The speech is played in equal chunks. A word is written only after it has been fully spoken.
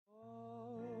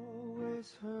The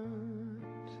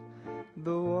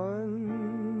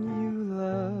one you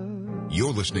love.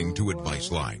 You're listening to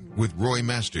Advice Line with Roy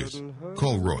Masters.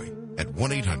 Call Roy at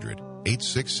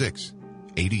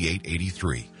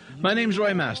 1-800-866-8883. My name's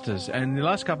Roy Masters, and the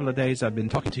last couple of days I've been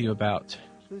talking to you about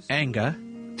anger,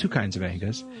 two kinds of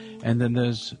angers, and then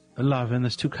there's love, and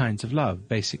there's two kinds of love,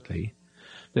 basically.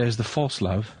 There's the false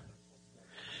love,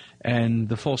 and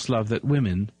the false love that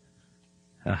women,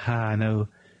 I know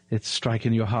it's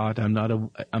striking your heart. I'm not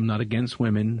against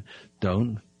women.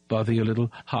 Don't bother your little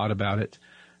heart about it.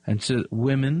 And so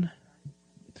women,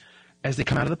 as they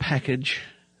come out of the package,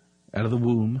 out of the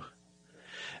womb,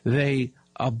 they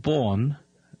are born,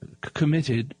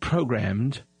 committed,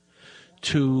 programmed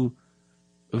to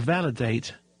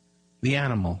validate the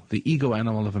animal, the ego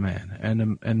animal of a man.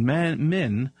 And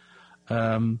men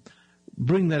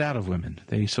bring that out of women.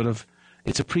 They sort of,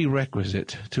 it's a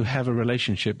prerequisite to have a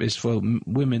relationship is for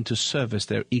women to service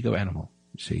their ego animal,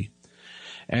 you see.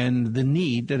 And the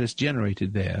need that is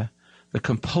generated there, the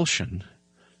compulsion,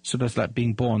 so that's like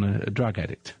being born a drug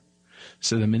addict.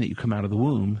 So the minute you come out of the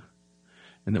womb,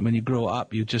 and that when you grow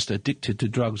up, you're just addicted to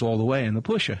drugs all the way and the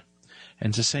pusher. And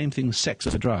it's the same thing, sex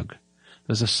is a drug.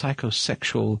 There's a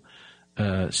psychosexual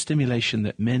stimulation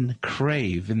that men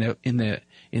crave in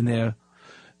their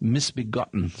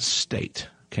misbegotten state.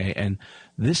 Okay, and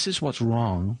this is what's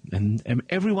wrong, and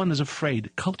everyone is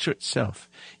afraid. Culture itself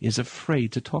is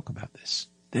afraid to talk about this.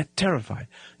 They're terrified.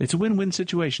 It's a win-win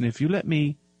situation. If you let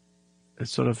me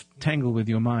sort of tangle with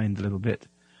your mind a little bit,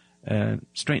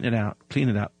 straighten it out, clean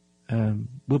it up,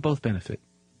 we'll both benefit.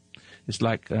 It's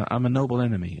like I'm a noble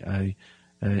enemy, an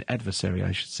adversary,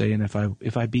 I should say, and if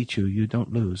I beat you, you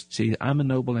don't lose. See, I'm a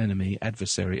noble enemy,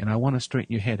 adversary, and I want to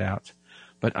straighten your head out.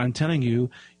 But I'm telling you,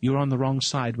 you're on the wrong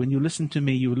side. When you listen to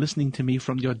me, you're listening to me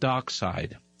from your dark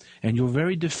side. And you're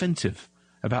very defensive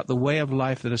about the way of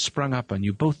life that has sprung up on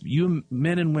you, both you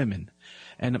men and women.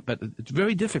 But it's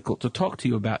very difficult to talk to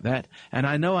you about that. And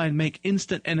I know I make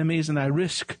instant enemies, and I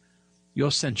risk your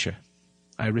censure.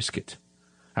 I risk it.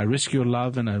 I risk your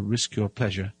love, and I risk your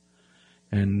pleasure.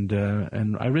 And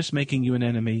I risk making you an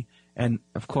enemy. And,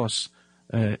 of course,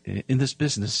 in this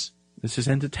business, this is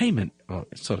entertainment. Well,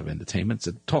 it's sort of entertainment. It's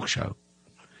a talk show.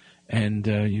 And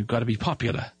you've got to be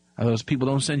popular. Otherwise, people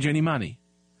don't send you any money.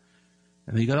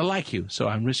 And they've got to like you. So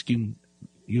I'm risking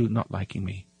you not liking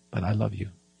me. But I love you.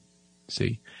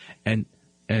 See? And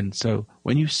so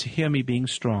when you hear me being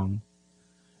strong,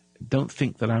 don't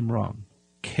think that I'm wrong.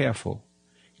 Careful.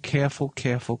 Careful,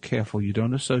 careful, careful. You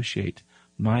don't associate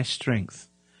my strength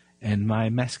and my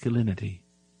masculinity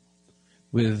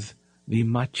with the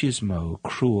machismo,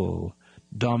 cruel,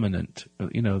 dominant,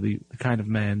 the kind of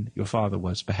man your father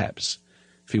was, perhaps,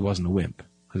 if he wasn't a wimp,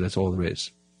 because that's all there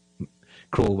is.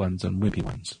 Cruel ones and wimpy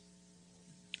ones.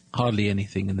 Hardly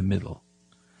anything in the middle.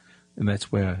 And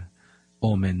that's where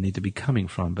all men need to be coming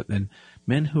from. But then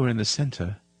men who are in the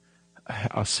center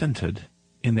are centered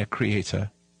in their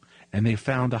creator, and they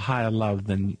found a higher love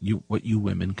than what you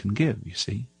women can give, you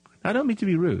see. I don't mean to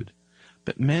be rude,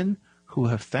 but men who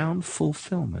have found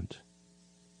fulfillment.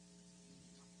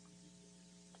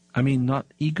 I mean, not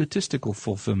egotistical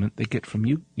fulfillment they get from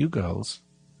you girls,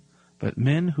 but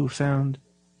men who found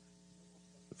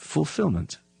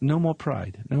fulfillment. No more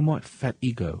pride, no more fat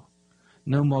ego,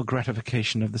 no more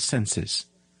gratification of the senses,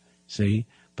 see?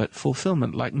 But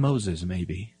fulfillment like Moses,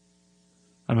 maybe.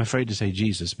 I'm afraid to say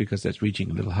Jesus because that's reaching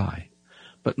a little high.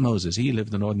 But Moses, he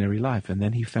lived an ordinary life, and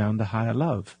then he found a higher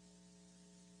love.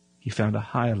 He found a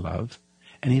higher love,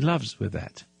 and he loves with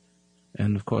that.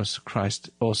 And, of course, Christ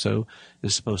also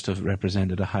is supposed to have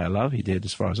represented a higher love. He did,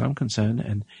 as far as I'm concerned,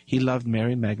 and he loved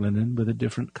Mary Magdalene with a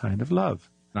different kind of love.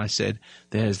 And I said,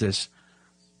 there's this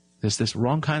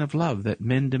wrong kind of love that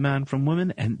men demand from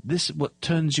women, and this is what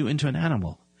turns you into an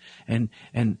animal. And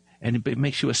it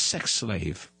makes you a sex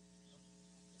slave.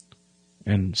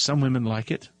 And some women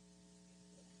like it.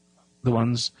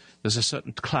 There's a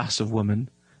certain class of woman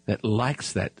that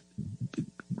likes that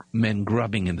men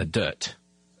grubbing in the dirt,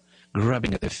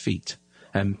 grubbing at their feet,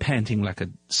 and panting like a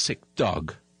sick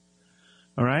dog.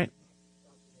 All right?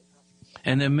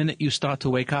 And the minute you start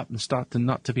to wake up and start to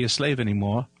not to be a slave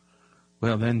anymore,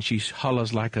 well, then she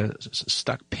hollers like a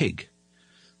stuck pig,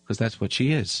 because that's what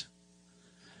she is.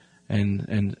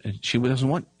 And she doesn't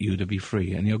want you to be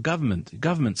free. And your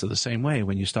governments are the same way.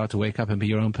 When you start to wake up and be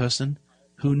your own person,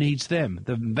 who needs them?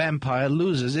 The vampire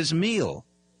loses its meal.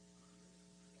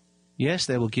 Yes,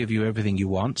 they will give you everything you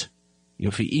want,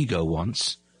 your ego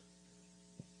wants,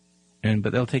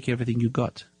 but they'll take everything you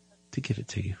got to give it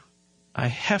to you. I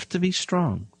have to be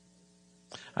strong.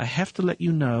 I have to let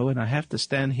you know, and I have to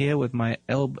stand here with my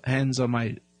hands on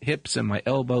my hips and my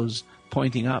elbows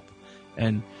pointing up,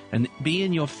 and be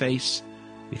in your face,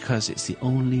 because it's the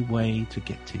only way to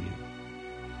get to you.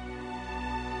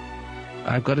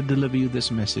 I've got to deliver you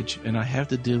this message, and I have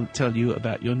to tell you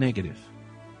about your negative.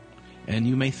 And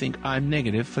you may think I'm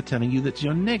negative for telling you that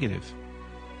you're negative.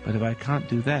 But if I can't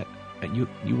do that,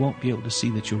 you won't be able to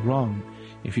see that you're wrong.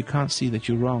 If you can't see that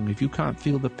you're wrong, if you can't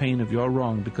feel the pain of your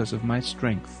wrong because of my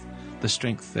strength, the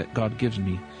strength that God gives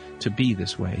me to be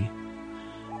this way,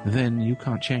 then you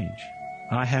can't change.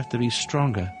 I have to be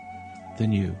stronger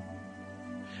than you.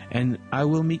 And I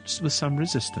will meet with some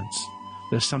resistance.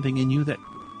 There's something in you that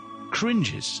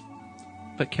cringes,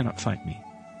 but cannot fight me.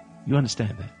 You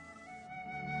understand that?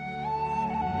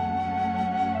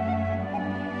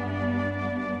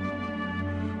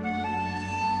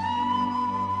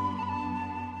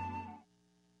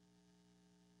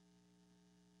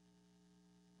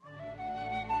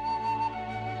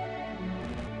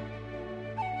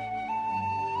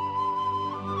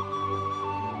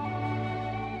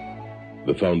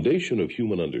 The foundation of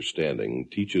human understanding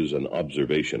teaches an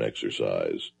observation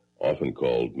exercise, often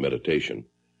called meditation,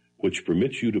 which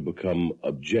permits you to become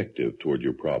objective toward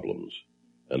your problems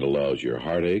and allows your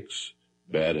heartaches,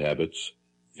 bad habits,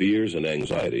 fears, and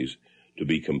anxieties to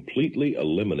be completely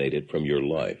eliminated from your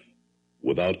life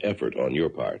without effort on your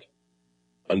part.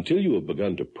 Until you have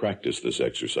begun to practice this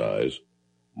exercise,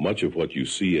 much of what you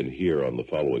see and hear on the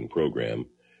following program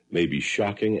may be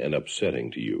shocking and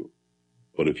upsetting to you.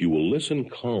 But if you will listen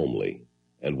calmly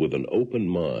and with an open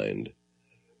mind,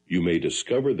 you may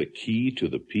discover the key to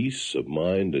the peace of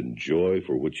mind and joy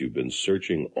for which you've been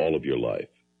searching all of your life.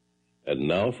 And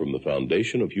now, from the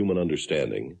foundation of human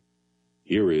understanding,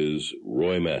 here is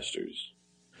Roy Masters.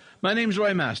 My name's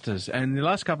Roy Masters, and the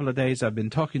last couple of days I've been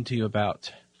talking to you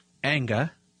about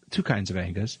anger, two kinds of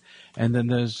angers, and then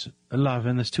there's love,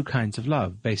 and there's two kinds of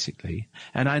love, basically.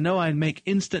 And I know I make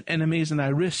instant enemies, and I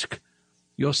risk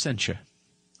your censure.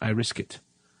 I risk it.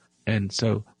 And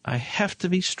so I have to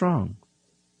be strong.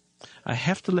 I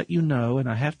have to let you know, and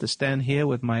I have to stand here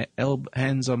with my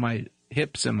hands on my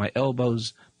hips and my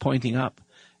elbows pointing up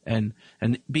and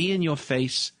be in your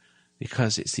face,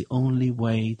 because it's the only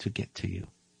way to get to you.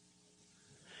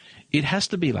 It has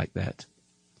to be like that.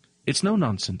 It's no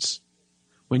nonsense.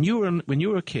 When you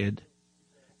were a kid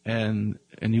and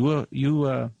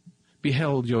you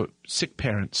beheld your sick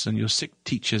parents and your sick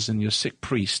teachers and your sick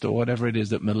priest or whatever it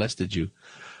is that molested you,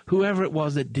 whoever it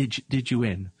was that did you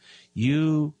in,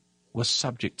 you were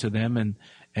subject to them,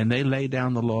 and they laid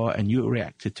down the law, and you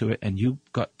reacted to it, and you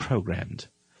got programmed.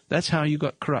 That's how you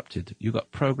got corrupted. You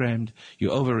got programmed, you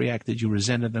overreacted, you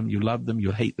resented them, you loved them,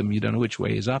 you hate them, you don't know which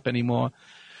way is up anymore,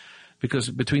 because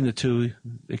between the two,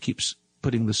 it keeps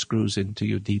putting the screws into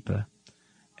you deeper.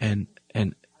 And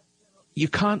you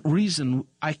can't reason,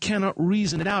 I cannot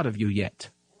reason it out of you yet.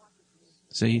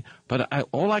 See? But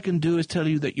all I can do is tell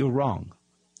you that you're wrong.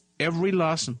 Every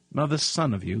last another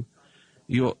son of you,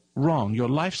 you're wrong. Your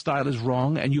lifestyle is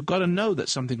wrong, and you've got to know that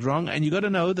something's wrong, and you've got to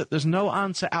know that there's no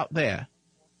answer out there.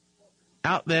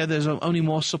 Out there, there's only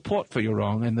more support for your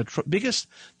wrong. And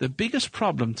the biggest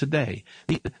problem today,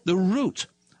 the root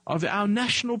of our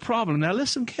national problem, now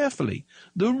listen carefully,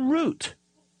 the root,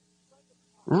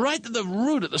 right at the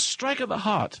root, at the strike of the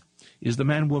heart, is the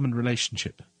man-woman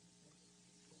relationship.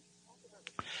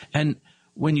 And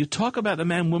when you talk about the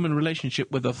man-woman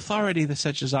relationship with authority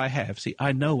such as I have, see,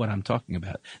 I know what I'm talking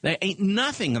about. There ain't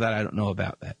nothing that I don't know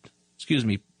about that. Excuse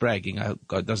me, bragging. I hope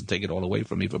God doesn't take it all away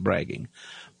from me for bragging.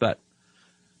 But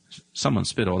someone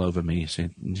spit all over me,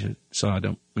 so I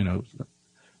don't,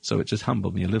 so it just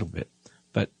humbled me a little bit.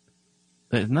 But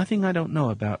there's nothing I don't know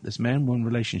about this man-woman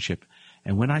relationship.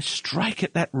 And when I strike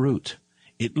at that root,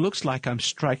 it looks like I'm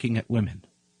striking at women.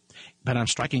 But I'm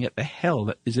striking at the hell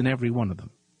that is in every one of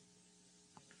them.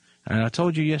 And I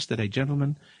told you yesterday,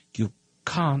 gentlemen, you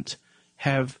can't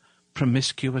have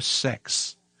promiscuous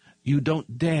sex. You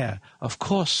don't dare. Of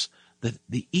course,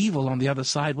 the evil on the other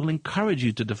side will encourage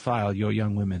you to defile your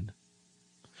young women,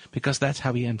 because that's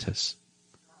how he enters.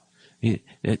 You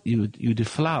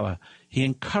deflower. He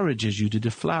encourages you to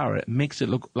deflower it, makes it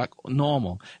look like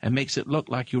normal, and makes it look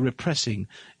like you're repressing,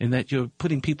 and that you're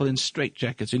putting people in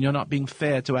straitjackets, and you're not being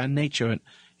fair to our nature, and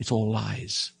it's all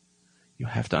lies. You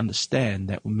have to understand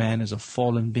that man is a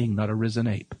fallen being, not a risen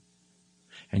ape.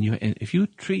 And if you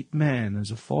treat man as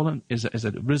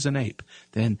a risen ape,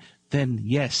 then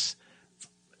yes,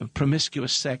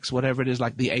 promiscuous sex, whatever it is,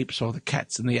 like the apes or the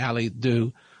cats in the alley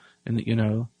do, and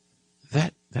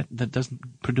that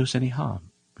doesn't produce any harm,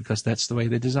 because that's the way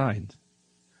they're designed.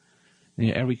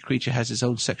 Every creature has its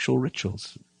own sexual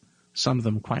rituals, some of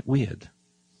them quite weird.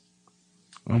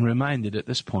 I'm reminded at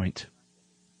this point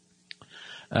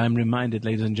I'm reminded,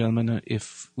 ladies and gentlemen,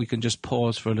 if we can just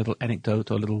pause for a little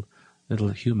anecdote or little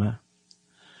humor,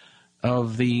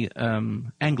 of the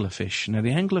anglerfish. Now,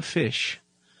 the anglerfish,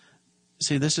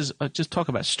 see, this is, just talk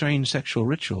about strange sexual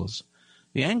rituals.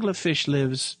 The anglerfish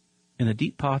lives in a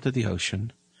deep part of the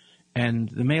ocean, and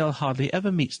the male hardly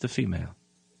ever meets the female.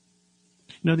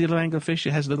 You know the little anglerfish?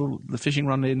 It has the fishing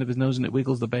rod on the end of his nose, and it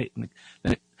wiggles the bait,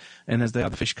 and as the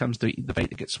other fish comes to eat the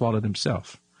bait, it gets swallowed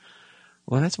himself.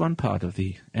 Well, that's one part of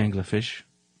the anglerfish,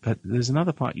 but there's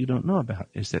another part you don't know about,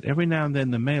 is that every now and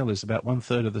then the male is about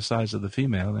 1/3 of the size of the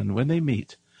female, and when they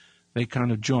meet, they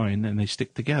kind of join and they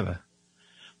stick together.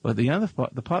 But the other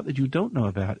part, the part that you don't know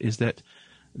about, is that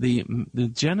the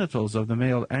genitals of the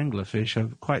male anglerfish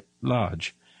are quite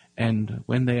large, and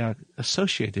when they are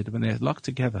associated, when they're locked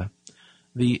together,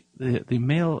 the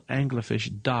male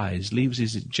anglerfish dies, leaves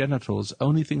his genitals.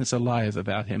 Only thing that's alive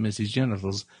about him is his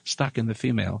genitals stuck in the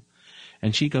female,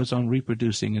 and she goes on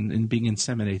reproducing and being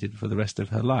inseminated for the rest of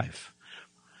her life.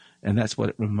 And that's what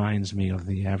it reminds me of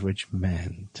the average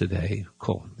man today.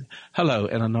 Cool. Hello,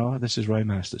 Eleanor. This is Roy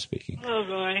Master speaking. Hello,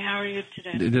 Roy. How are you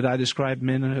today? Did I describe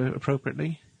men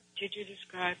appropriately? Did you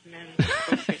describe men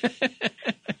appropriately?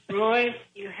 Roy,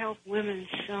 you help women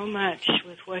so much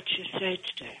with what you say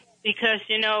today. Because,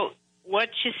 you know, what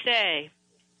you say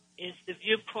is the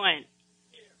viewpoint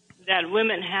that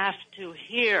women have to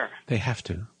hear. They have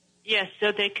to. Yes,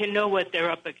 so they can know what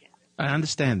they're up against. I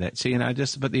understand that. See, and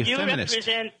but the you feminist...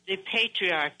 represent the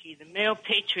patriarchy, the male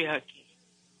patriarchy.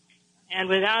 And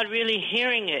without really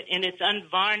hearing it in its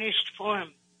unvarnished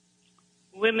form,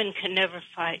 women can never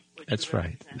fight what That's you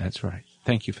right. represent. That's right.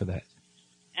 Thank you for that.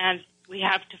 And we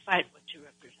have to fight what you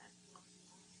represent.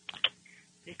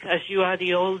 Because you are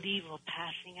the old evil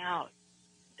passing out,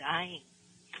 dying.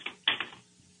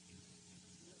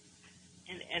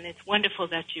 And it's wonderful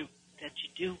that you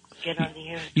do get on the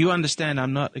air. You understand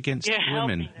I'm not against You're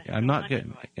women. helping us I'm so not much,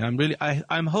 getting, Roy.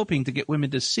 I'm hoping to get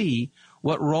women to see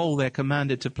what role they're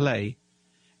commanded to play,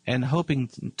 and hoping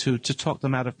to talk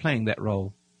them out of playing that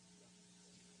role.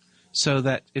 So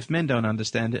that if men don't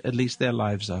understand it, at least their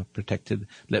lives are protected.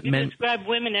 Let You men describe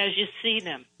women as you see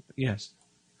them. Yes.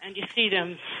 And you see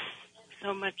them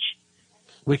so much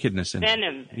Wickedness in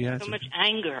venom, Yeah, so much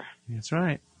anger. That's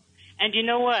right. And you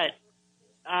know what?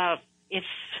 If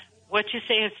what you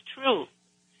say is true,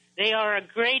 they are a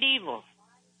great evil.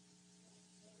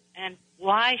 And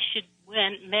why should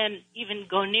men even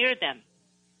go near them?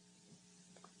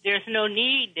 There's no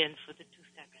need then for the 2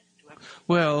 seconds to ever.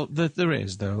 Well, there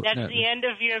is, though. That's No. the end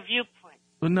of your viewpoint.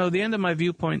 Well, no, the end of my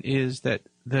viewpoint is that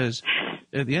the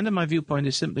end of my viewpoint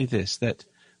is simply this, that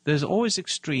there's always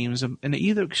extremes, and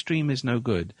either extreme is no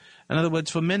good. In other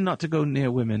words, for men not to go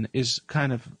near women is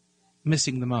kind of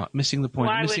missing the mark, missing the point.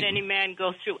 Why would any man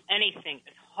go through anything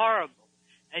as horrible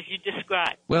as you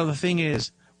described? Well, the thing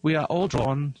is, we are all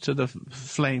drawn to the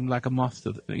flame like a moth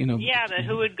to the, Yeah, but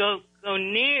who would go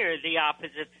near the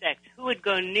opposite sex? Who would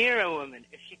go near a woman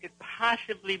if she could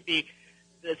possibly be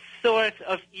the source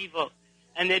of evil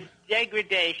and the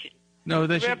degradation? No,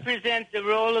 they should. Represent the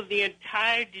role of the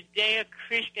entire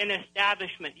Judeo-Christian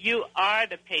establishment. You are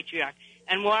the patriarch.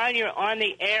 And while you're on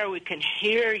the air, we can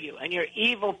hear you, and your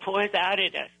evil pours out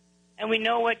at us. And we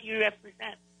know what you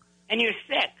represent. And you're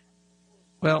sick.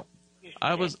 Well, You're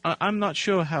sick. I'm not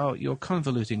sure how you're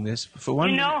convoluting this. For one,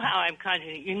 You know how I'm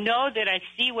conjuring. You know that I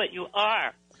see what you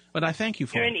are. But I thank you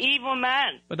for You're it. an evil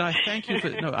man. But I thank you for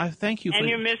I thank you for And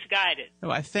you're misguided.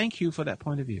 No, I thank you for that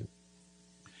point of view.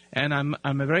 And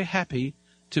I'm very happy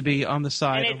to be on the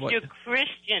side And of it's what your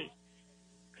Christian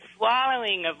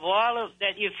swallowing of all of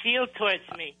that you feel towards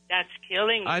me. That's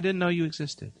killing me. I didn't know you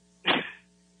existed.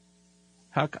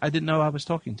 I didn't know I was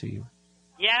talking to you.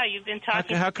 Yeah, you've been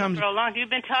talking How to come- me for a long time. You've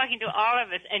been talking to all of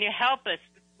us, and you help us.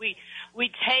 We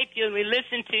tape you and we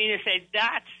listen to you and say,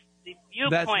 that's the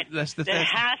viewpoint That's the that thing.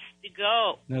 has to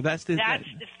go. No, that's the That's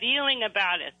the feeling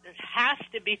about it. It has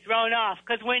to be thrown off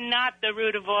because we're not the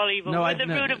root of all evil. No, we're the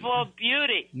root of all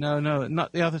beauty. No,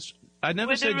 not the others. I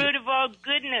never We're said the root of all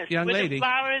goodness. young we're lady. the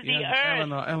flower of the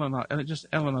earth.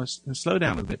 Eleanor, slow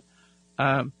down a bit.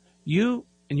 You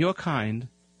and your kind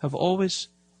have always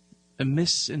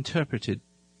misinterpreted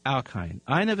our kind.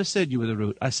 I never said you were the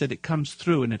root. I said it comes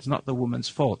through, and it's not the woman's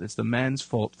fault. It's the man's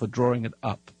fault for drawing it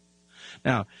up.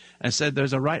 Now, I said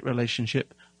there's a right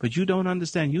relationship, but you don't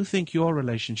understand. You think your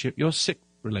relationship, your sick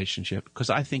relationship,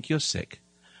 because I think you're sick.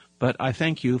 But I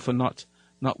thank you for not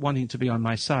wanting to be on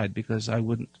my side, because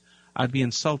I'd be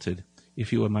insulted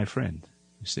if you were my friend,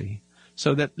 you see.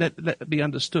 So let it be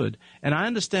understood. And I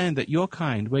understand that your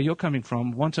kind, where you're coming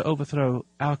from, want to overthrow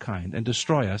our kind and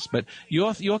destroy us. But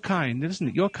your kind,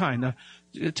 listen, your kind,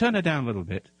 turn it down a little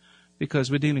bit, because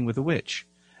we're dealing with a witch.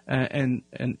 And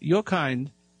your kind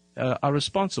are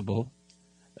responsible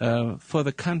for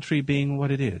the country being what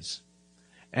it is.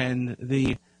 And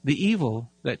the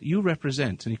evil that you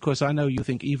represent, and of course I know you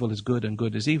think evil is good and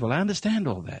good is evil. I understand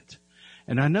all that.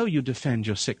 And I know you defend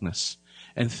your sickness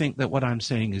and think that what I'm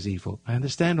saying is evil. I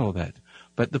understand all that.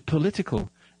 But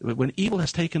when evil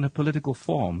has taken a political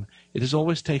form, it has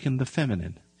always taken the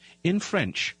feminine. In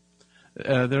French,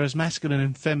 there is masculine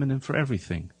and feminine for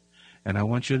everything. And I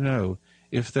want you to know,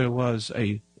 if there was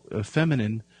a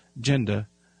feminine gender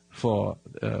for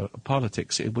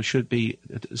politics, it should be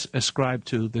ascribed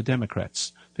to the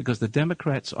Democrats, because the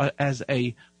Democrats, as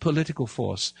a political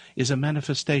force, is a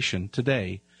manifestation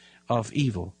today of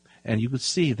evil, and you could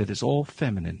see that it's all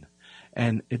feminine.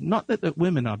 And not that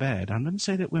women are bad. I didn't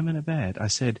say that women are bad. I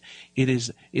said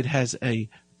it has a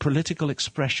political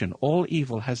expression. All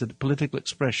evil has a political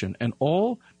expression, and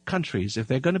all countries, if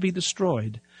they're going to be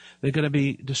destroyed, they're going to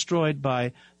be destroyed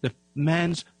by the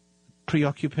man's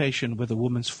preoccupation with a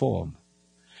woman's form.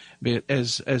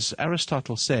 As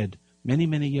Aristotle said many,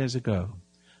 many years ago,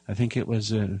 I think it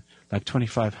was like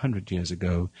 2,500 years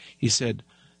ago, he said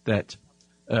that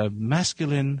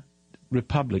masculine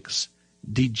republics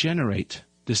disintegrate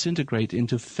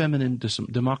into feminine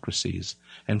democracies,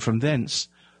 and from thence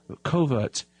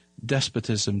covert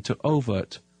despotism to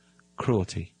overt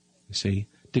cruelty, you see,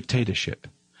 dictatorship.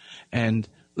 And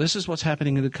this is what's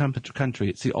happening in the country.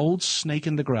 It's the old snake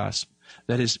in the grass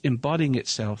that is embodying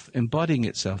itself.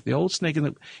 The old snake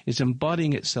is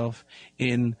embodying itself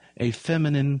in a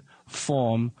feminine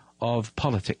form of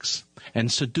politics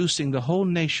and seducing the whole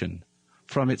nation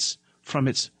from its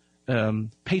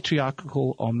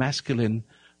patriarchal or masculine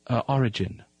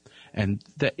origin. And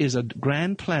there is a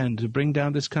grand plan to bring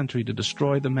down this country, to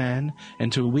destroy the man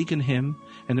and to weaken him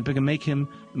and to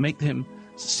make him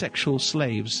sexual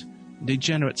slaves,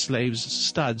 degenerate slaves,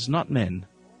 studs, not men,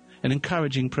 and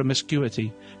encouraging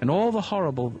promiscuity. And all the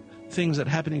horrible things that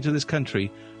are happening to this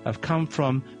country have come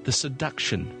from the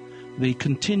seduction, the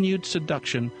continued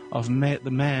seduction of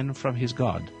the man from his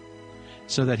God,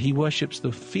 so that he worships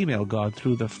the female God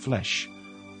through the flesh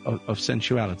of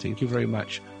sensuality. Thank you very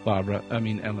much, Eleanor.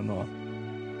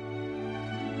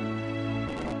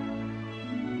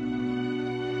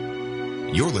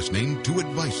 You're listening to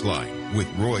Advice Line with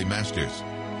Roy Masters.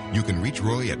 You can reach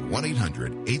Roy at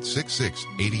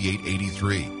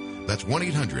 1-800-866-8883. That's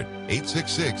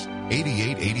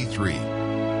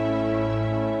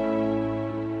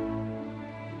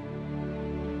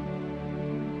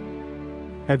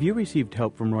 1-800-866-8883. Have you received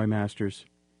help from Roy Masters?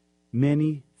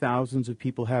 Many thousands of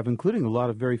people have, including a lot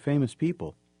of very famous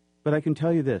people. But I can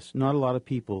tell you this, not a lot of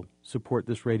people support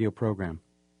this radio program.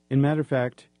 In matter of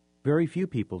fact, very few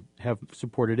people have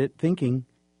supported it thinking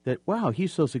that, wow,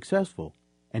 he's so successful.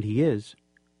 And he is.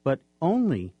 But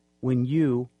only when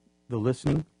you, the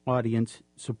listening audience,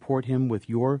 support him with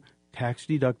your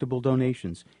tax-deductible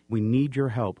donations. We need your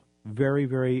help. Very,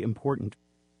 very important.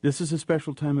 This is a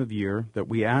special time of year that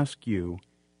we ask you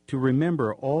to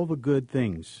remember all the good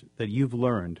things that you've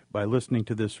learned by listening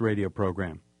to this radio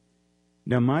program.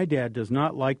 Now, my dad does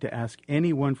not like to ask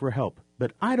anyone for help,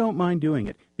 but I don't mind doing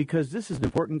it because this is an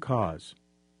important cause.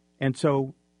 And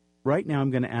so, right now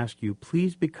I'm going to ask you,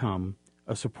 please become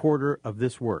a supporter of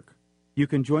this work. You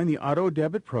can join the auto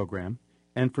debit program,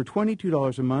 and for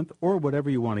 $22 a month or whatever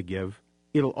you want to give,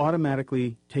 it'll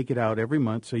automatically take it out every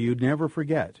month so you never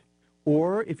forget.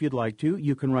 Or, if you'd like to,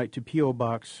 you can write to P.O.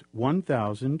 Box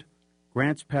 1000,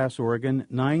 Grants Pass, Oregon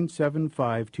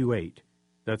 97528.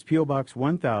 That's P.O. Box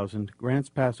 1000, Grants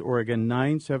Pass, Oregon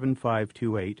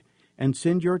 97528, and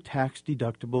send your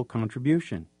tax-deductible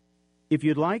contribution. If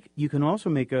you'd like, you can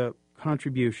also make a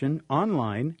contribution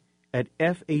online at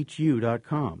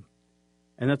FHU.com,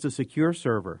 and that's a secure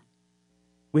server.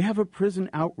 We have a prison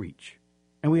outreach,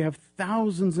 and we have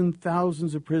thousands and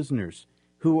thousands of prisoners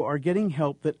who are getting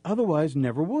help that otherwise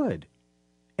never would.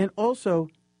 And also,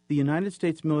 the United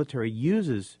States military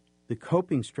uses the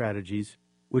coping strategies,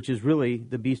 which is really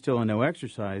the be still and no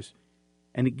exercise,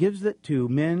 and it gives it to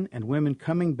men and women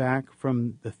coming back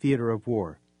from the theater of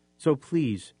war. So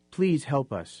please, please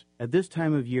help us. At this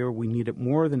time of year, we need it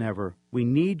more than ever. We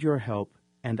need your help,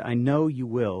 and I know you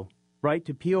will. Write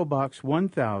to P.O. Box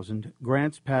 1000,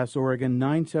 Grants Pass, Oregon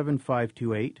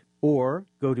 97528, or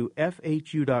go to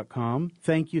FHU.com.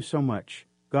 Thank you so much.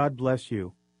 God bless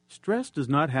you. Stress does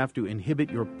not have to inhibit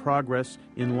your progress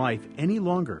in life any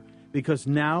longer. because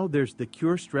now there's the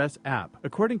Cure Stress app.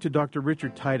 According to Dr.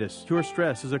 Richard Titus, Cure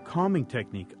Stress is a calming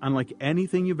technique unlike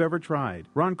anything you've ever tried.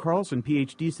 Ron Carlson,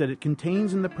 PhD, said it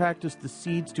contains in the practice the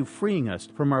seeds to freeing us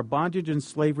from our bondage and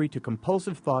slavery to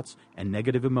compulsive thoughts and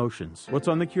negative emotions. What's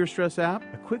on the Cure Stress app?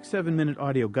 A quick 7-minute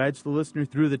audio guides the listener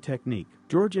through the technique.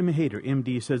 George M. Hader,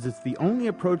 MD, says it's the only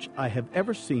approach I have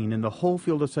ever seen in the whole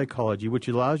field of psychology which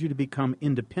allows you to become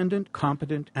independent,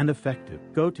 competent, and effective.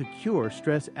 Go to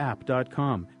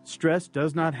CureStressApp.com. Stress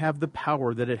does not have the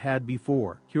power that it had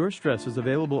before. Cure Stress is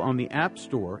available on the App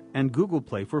Store and Google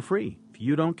Play for free. If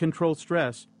you don't control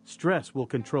stress, stress will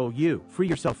control you. Free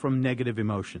yourself from negative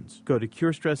emotions. Go to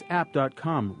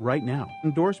CureStressApp.com right now.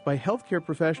 Endorsed by healthcare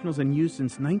professionals and used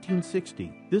since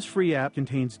 1960. This free app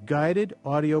contains guided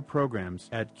audio programs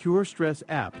at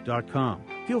CureStressApp.com.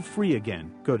 Feel free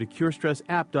again. Go to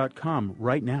CureStressApp.com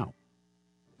right now.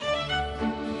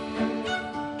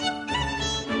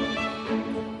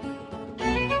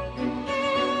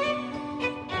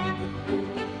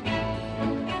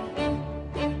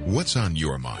 What's on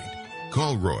your mind?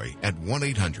 Call Roy at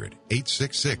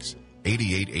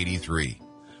 1-800-866-8883.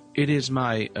 It is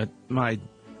my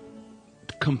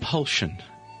compulsion,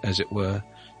 as it were,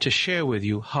 to share with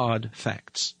you hard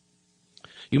facts.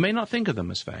 You may not think of them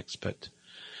as facts, but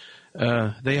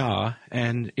they are,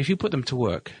 and if you put them to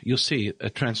work, you'll see a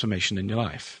transformation in your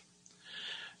life.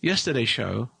 Yesterday's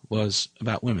show was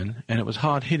about women, and it was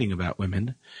hard-hitting about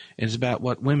women. It's about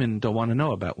what women don't want to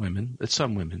know about women, that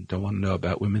some women don't want to know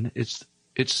about women. It's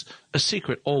a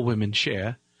secret all women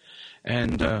share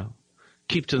and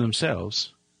keep to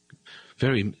themselves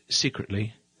very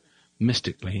secretly,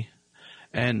 mystically,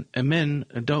 and men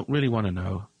don't really want to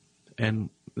know,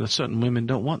 and certain women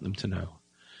don't want them to know.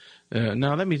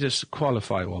 Now, let me just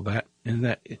qualify all that, and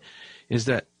that is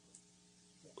that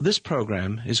this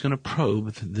program is going to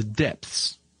probe the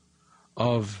depths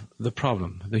of the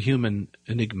problem, the human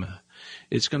enigma.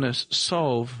 It's going to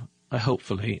solve,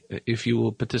 hopefully, if you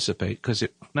will participate, because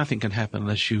nothing can happen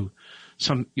unless your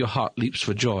heart leaps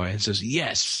for joy and says,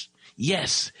 yes,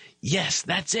 yes, yes,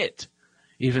 that's it,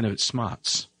 even if it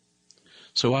smarts.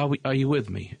 So are you with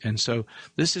me? And so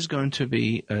this is going to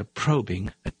be a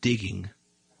probing, a digging,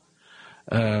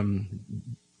 down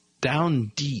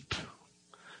deep,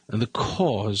 the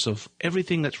cause of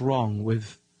everything that's wrong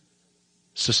with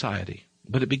society.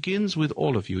 But it begins with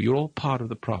all of you. You're all part of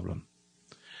the problem.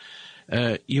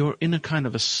 You're in a kind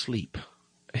of a sleep,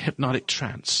 a hypnotic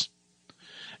trance.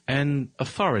 And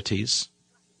authorities,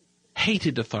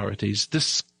 hated authorities,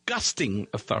 disgusting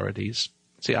authorities.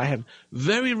 See, I have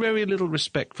very, very little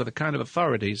respect for the kind of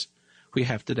authorities we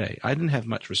have today. I didn't have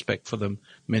much respect for them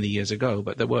many years ago,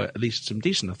 but there were at least some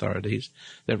decent authorities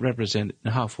that represent in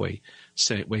a halfway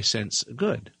sense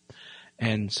good.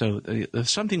 And so there's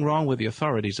something wrong with the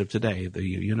authorities of today, the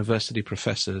university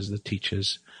professors, the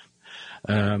teachers,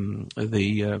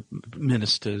 the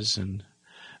ministers, and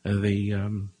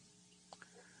the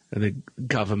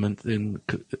government, and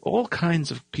all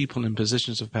kinds of people in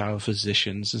positions of power,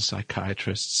 physicians and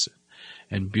psychiatrists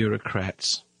and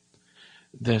bureaucrats.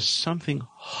 There's something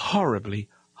horribly,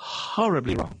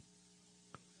 horribly wrong.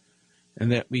 And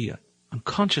that we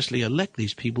unconsciously elect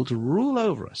these people to rule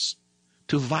over us,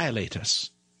 to violate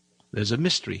us. There's a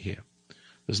mystery here.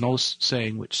 There's an old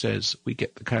saying which says we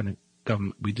get the kind of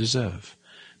government we deserve.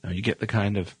 Now, you get the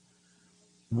kind of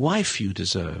wife you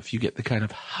deserve. You get the kind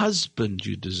of husband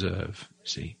you deserve,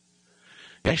 see.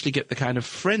 You actually get the kind of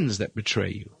friends that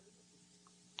betray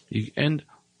you. And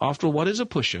after all, what is a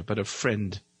pusher but a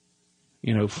friend,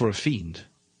 for a fiend?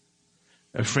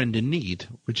 A friend in need,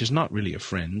 which is not really a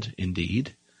friend,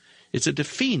 indeed. It's a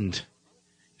fiend,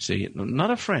 see, not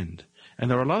a friend.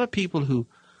 And there are a lot of people who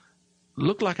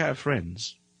look like our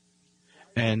friends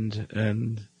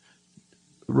and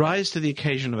rise to the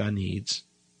occasion of our needs,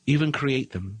 even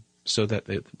create them so that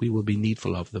we will be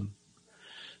needful of them,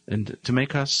 and to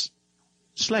make us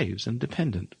slaves and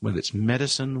dependent, whether it's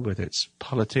medicine, whether it's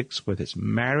politics, whether it's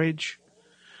marriage.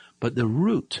 But the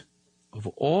root of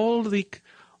all of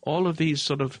these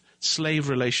sort of slave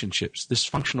relationships,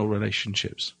 dysfunctional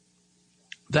relationships,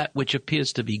 that which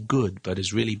appears to be good but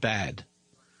is really bad,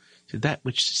 that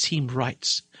which seems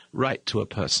right to a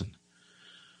person,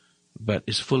 but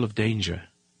is full of danger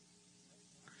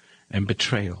and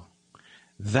betrayal,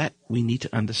 that we need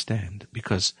to understand,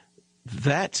 because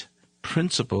that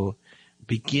principle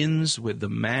begins with the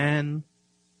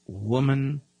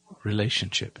man-woman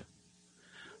relationship.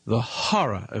 The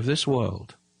horror of this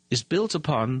world is built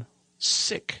upon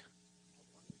sick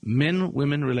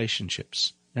men-women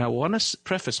relationships. Now, I want to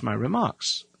preface my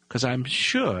remarks, because I'm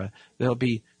sure there'll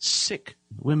be sick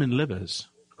women livers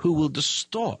who will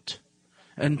distort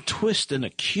and twist and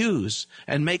accuse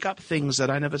and make up things that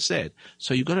I never said.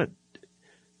 So you've got to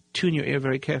tune your ear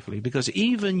very carefully, because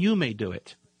even you may do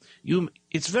it.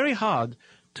 It's very hard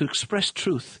to express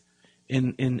truth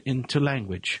into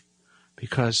language,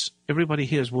 because everybody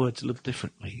hears words a little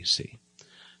differently, you see.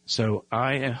 So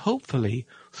I hopefully,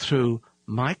 through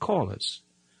my callers,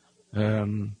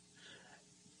 rather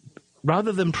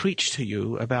than preach to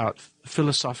you about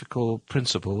philosophical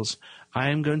principles, I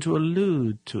am going to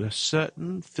allude to a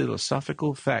certain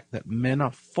philosophical fact that men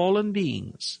are fallen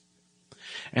beings,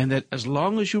 and that as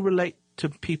long as you relate to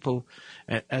people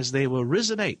as they were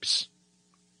risen apes,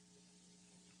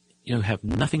 you'll have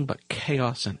nothing but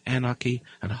chaos and anarchy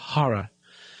and horror.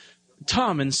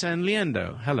 Tom in San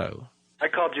Leandro, hello. I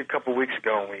called you a couple weeks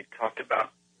ago and we talked about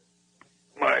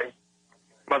my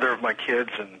mother of my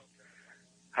kids and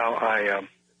how I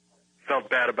felt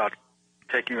bad about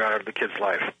taking her out of the kid's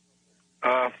life.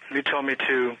 You told me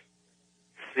to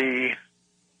see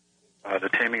The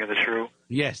Taming of the Shrew.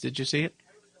 Yes, did you see it?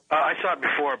 I saw it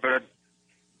before, but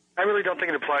I really don't think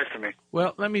it applies to me.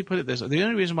 Well, let me put it this way. The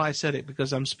only reason why I said it,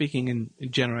 because I'm speaking in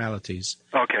generalities.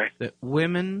 Okay. That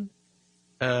women,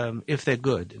 if they're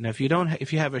good, and if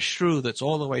you have a shrew that's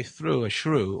all the way through,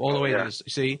 all the way to,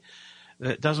 see,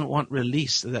 that doesn't want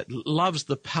release, that loves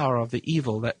the power of the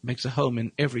evil that makes a home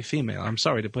in every female. I'm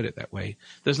sorry to put it that way.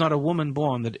 There's not a woman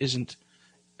born that isn't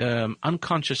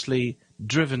unconsciously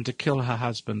driven to kill her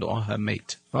husband or her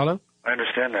mate. Follow? I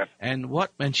understand that.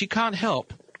 And she can't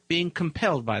help being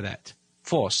compelled by that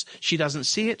force. She doesn't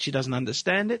see it. She doesn't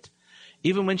understand it.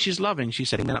 Even when she's loving, she's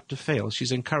setting them up to fail.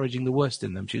 She's encouraging the worst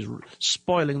in them. She's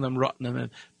spoiling them, rotting them,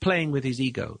 and playing with his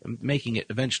ego and making it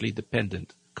eventually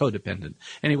codependent.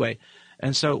 Anyway,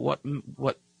 and so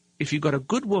what if you've got a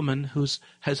good woman whose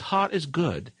heart is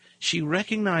good, she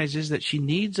recognizes that she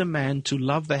needs a man to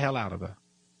love the hell out of her,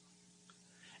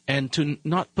 and to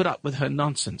not put up with her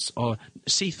nonsense or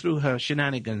see through her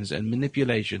shenanigans and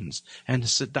manipulations and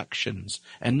seductions,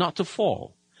 and not to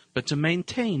fall, but to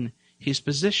maintain his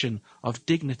position of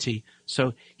dignity,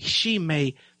 so she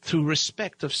may, through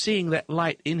respect of seeing that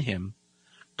light in him,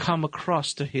 come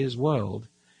across to his world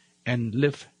and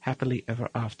live happily ever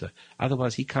after.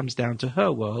 Otherwise, he comes down to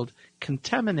her world,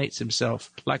 contaminates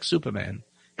himself like Superman.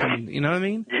 You know what I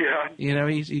mean? Yeah. You know,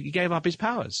 he gave up his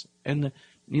powers, and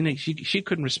she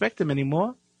couldn't respect him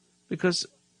anymore, because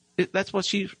that's what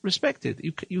she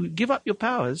respected. You give up your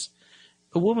powers,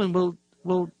 a woman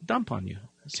will dump on you.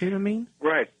 See what I mean?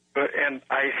 Right. And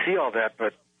I see all that,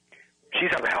 but she's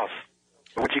out of the house.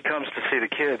 When she comes to see the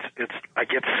kids, I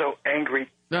get so angry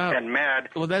and mad.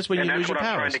 Well, that's where you lose your powers.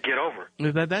 I'm trying to get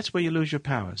over. That's where you lose your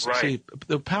powers. Right. See,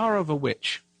 the power of a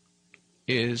witch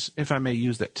is, if I may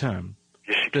use that term,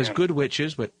 yes, there's good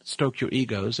witches that stroke your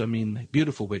egos. I mean,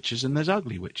 beautiful witches, and there's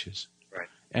ugly witches. Right.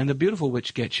 And the beautiful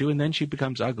witch gets you, and then she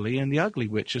becomes ugly, and the ugly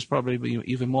witch is probably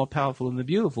even more powerful than the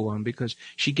beautiful one, because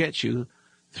she gets you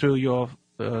through your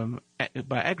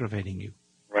by aggravating you.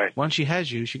 Right. Once she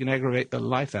has you, she can aggravate the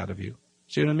life out of you.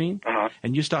 See what I mean? Uh-huh.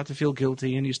 And you start to feel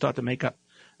guilty, and you start to make up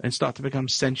and start to become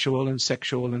sensual and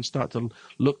sexual and start to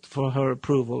look for her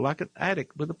approval like an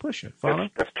addict with a pusher. Follow?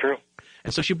 That's true.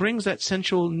 And so she brings that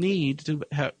sensual need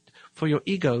for your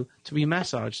ego to be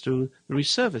massaged through the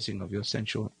resurfacing of your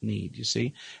sensual need, you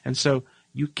see? And so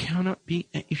you cannot be,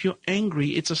 if you're angry,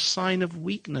 it's a sign of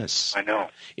weakness. I know.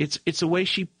 It's a way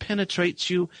she penetrates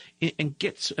you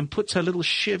and puts her little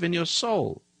shiv in your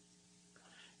soul.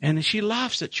 And she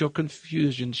laughs at your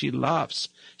confusion. She laughs.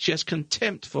 She has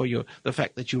contempt for the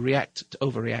fact that you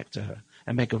overreact to her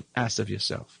and make an ass of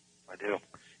yourself. I do.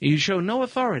 You show no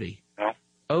authority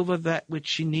over that which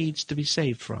she needs to be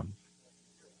saved from.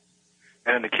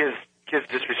 And the kids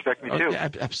disrespect me too. Yeah,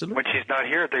 absolutely. When she's not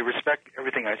here, they respect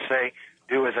everything I say,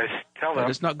 do as I tell them. But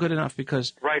it's not good enough,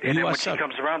 because right. And then when she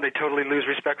comes around, they totally lose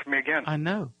respect for me again. I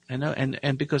know,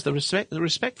 and because the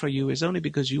respect for you is only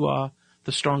because you are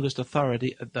the strongest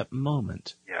authority at that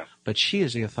moment. Yeah. But she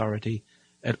is the authority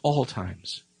at all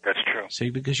times. That's true. See,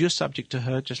 because you're subject to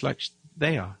her just like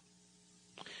they are.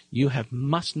 You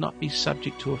must not be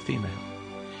subject to a female.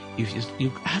 You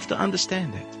have to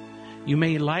understand that. You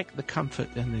may like the comfort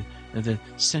and the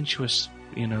sensuous,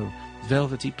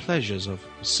 velvety pleasures of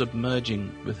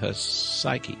submerging with her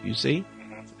psyche, you see,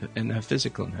 and her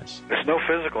physicalness. There's no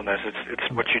physicalness.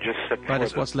 It's what you just said before. But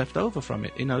it's what's left over from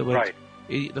it. In other words,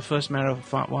 the first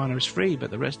marijuana is free,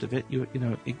 but the rest of it, you're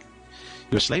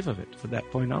a slave of it from that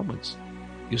point onwards.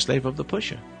 You're a slave of the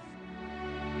pusher.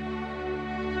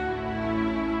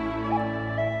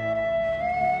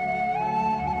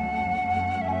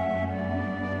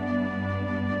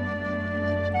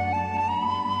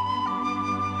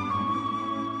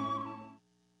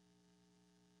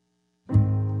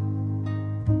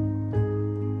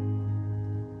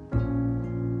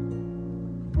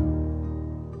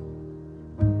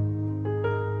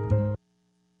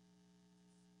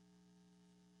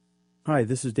 Hi,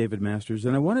 this is David Masters,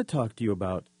 and I want to talk to you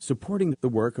about supporting the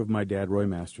work of my dad, Roy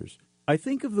Masters. I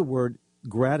think of the word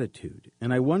gratitude,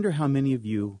 and I wonder how many of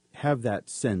you have that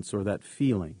sense or that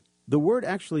feeling. The word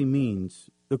actually means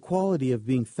the quality of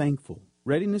being thankful,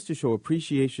 readiness to show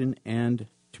appreciation, and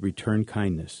to return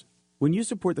kindness. When you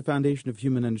support the Foundation of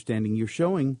Human Understanding, you're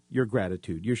showing your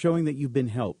gratitude. You're showing that you've been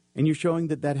helped, and you're showing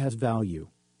that that has value.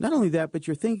 Not only that, but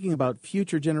you're thinking about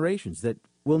future generations that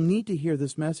will need to hear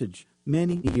this message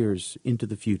many years into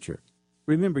the future.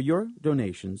 Remember, your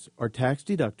donations are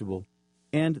tax-deductible,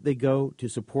 and they go to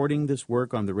supporting this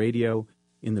work on the radio,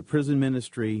 in the prison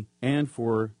ministry, and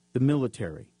for the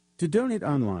military. To donate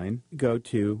online, go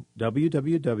to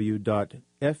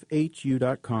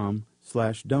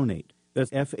www.fhu.com/donate.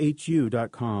 That's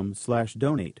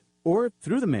fhu.com/donate. Or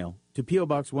through the mail to P.O.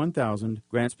 Box 1000,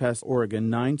 Grants Pass,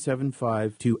 Oregon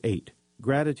 97528.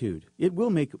 Gratitude. It will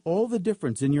make all the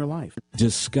difference in your life.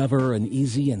 Discover an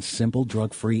easy and simple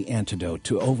drug-free antidote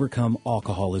to overcome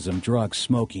alcoholism, drugs,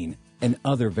 smoking, and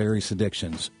other various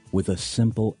addictions with a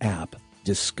simple app.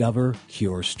 Discover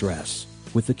Cure Stress.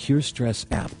 With the Cure Stress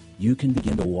app, you can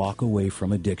begin to walk away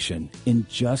from addiction in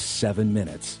just 7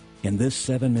 minutes. And this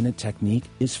 7-minute technique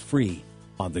is free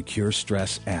on the Cure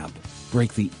Stress app.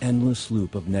 Break the endless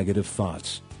loop of negative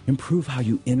thoughts. Improve how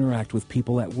you interact with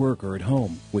people at work or at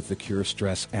home with the Cure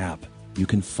Stress app. You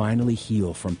can finally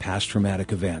heal from past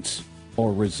traumatic events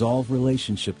or resolve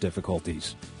relationship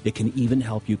difficulties. It can even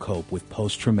help you cope with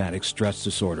post-traumatic stress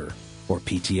disorder or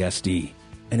PTSD.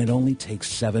 And it only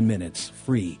takes 7 minutes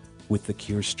free with the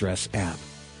Cure Stress app.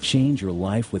 Change your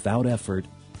life without effort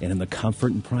and in the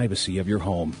comfort and privacy of your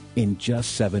home in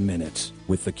just 7 minutes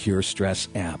with the Cure Stress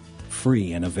app.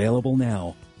 Free and available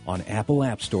now on Apple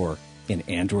App Store and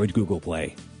Android Google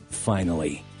Play.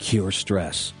 Finally, cure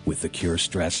stress with the Cure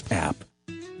Stress app.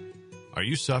 Are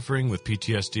you suffering with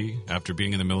PTSD after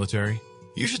being in the military?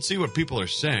 You should see what people are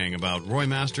saying about Roy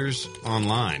Masters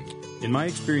online. In my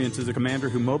experience as a commander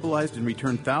who mobilized and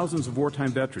returned thousands of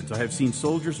wartime veterans, I have seen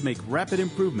soldiers make rapid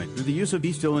improvement through the use of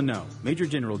Be Still and Know. Major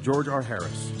General George R.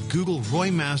 Harris. Google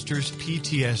Roy Masters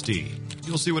PTSD.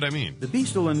 You'll see what I mean. The Be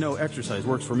Still and Know exercise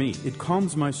works for me. It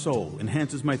calms my soul,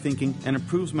 enhances my thinking, and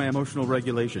improves my emotional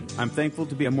regulation. I'm thankful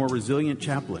to be a more resilient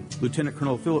chaplain. Lieutenant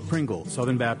Colonel Philip Pringle,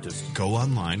 Southern Baptist. Go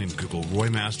online and Google Roy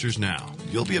Masters now.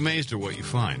 You'll be amazed at what you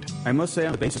find. I must say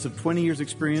on the basis of 20 years'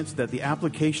 experience that the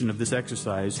application of this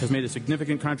exercise has made a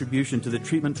significant contribution to the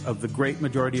treatment of the great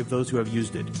majority of those who have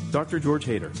used it. Dr. George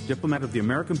Hader, diplomat of the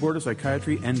American Board of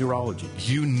Psychiatry and Neurology.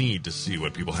 You need to see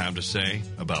what people have to say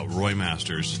about Roy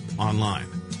Masters online,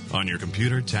 on your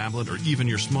computer, tablet, or even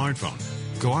your smartphone.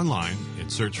 Go online and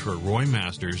search for Roy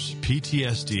Masters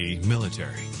PTSD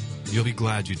Military. You'll be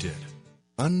glad you did.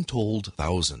 Untold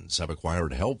thousands have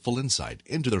acquired helpful insight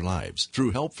into their lives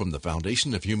through help from the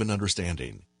Foundation of Human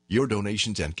Understanding. Your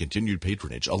donations and continued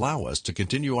patronage allow us to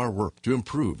continue our work to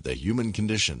improve the human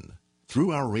condition.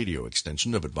 Through our radio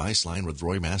extension of Advice Line with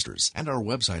Roy Masters and our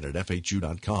website at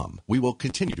FHU.com, we will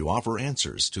continue to offer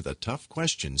answers to the tough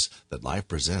questions that life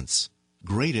presents.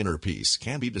 Great inner peace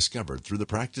can be discovered through the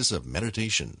practice of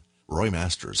meditation. Roy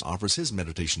Masters offers his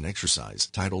meditation exercise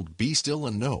titled Be Still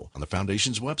and Know on the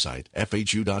Foundation's website,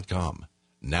 FHU.com.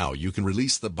 Now you can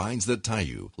release the binds that tie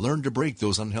you, learn to break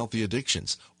those unhealthy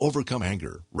addictions, overcome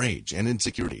anger, rage, and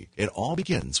insecurity. It all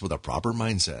begins with a proper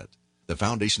mindset. The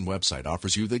Foundation website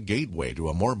offers you the gateway to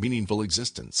a more meaningful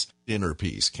existence. Inner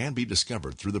peace can be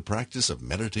discovered through the practice of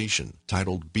meditation,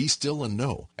 titled Be Still and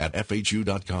Know at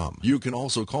FHU.com. You can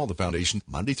also call the Foundation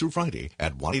Monday through Friday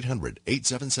at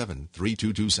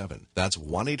 1-800-877-3227. That's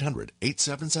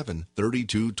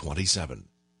 1-800-877-3227.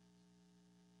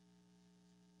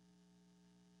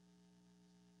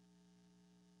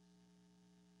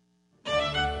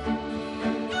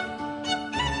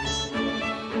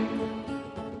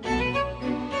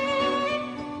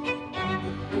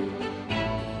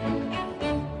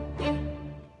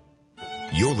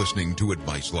 You're listening to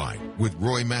Advice Line with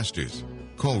Roy Masters.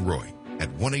 Call Roy at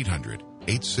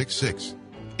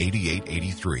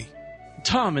 1-800-866-8883.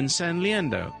 Tom in San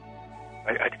Leandro.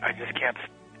 I just can't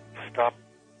stop.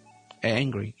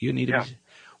 Angry. You need to be...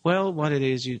 Well, what it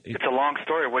is... It's a long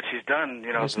story, what she's done.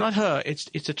 You know, it's not her.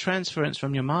 It's a transference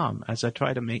from your mom, as I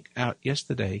tried to make out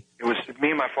yesterday. It was me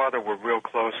and my father were real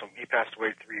close. He passed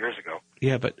away 3 years ago.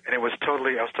 Yeah, but... And I was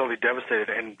totally devastated.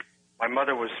 And my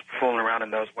mother was fooling around in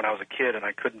those when I was a kid, and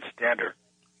I couldn't stand her.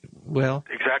 Well...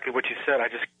 Exactly what you said. I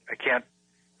can't...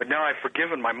 But now I've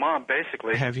forgiven my mom,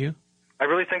 basically. Have you? I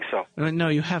really think so. No,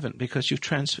 you haven't, because you've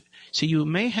transferred... See, you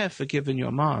may have forgiven your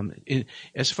mom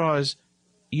as far as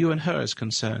you and her is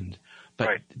concerned. But,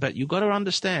 right. But you've got to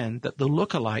understand that the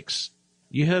lookalikes...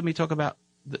 You heard me talk about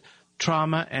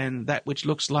trauma and that which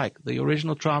looks like the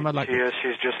original trauma. Like she is.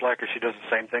 She's just like her. She does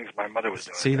the same things my mother was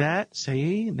doing. See that?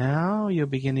 See? Now you're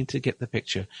beginning to get the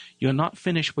picture. You're not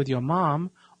finished with your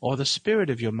mom or the spirit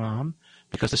of your mom,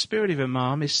 because the spirit of your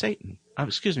mom is Satan.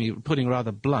 Excuse me, putting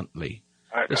rather bluntly.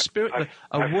 The spirit,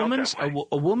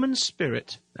 a woman's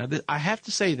spirit. Now, I have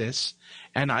to say this,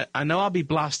 and I know I'll be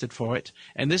blasted for it.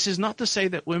 And this is not to say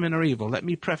that women are evil. Let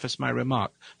me preface my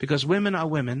remark, because women are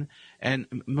women, and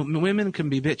women can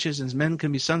be bitches, and men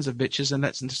can be sons of bitches,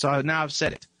 and so now I've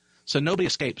said it. So nobody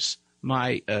escapes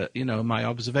my, my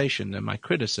observation and my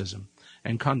criticism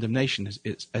and condemnation,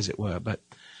 as it were. But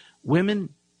women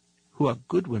who are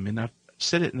good women, I've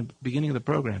said it in the beginning of the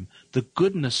program, the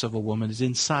goodness of a woman is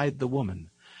inside the woman.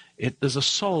 There's a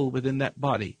soul within that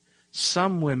body.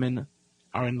 Some women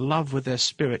are in love with their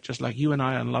spirit, just like you and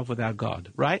I are in love with our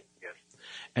God, right? Yes.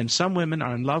 And some women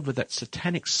are in love with that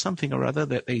satanic something or other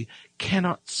that they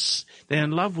cannot, they're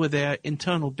in love with their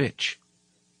internal bitch.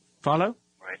 Follow?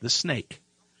 Right. The snake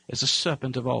is a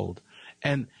serpent of old.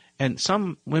 And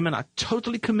some women are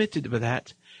totally committed with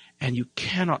that, and you've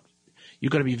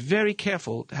got to be very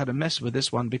careful how to mess with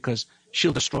this one, because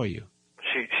she'll destroy you.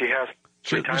 She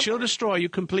has. She'll destroy you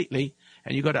completely,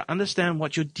 and you've got to understand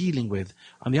what you're dealing with.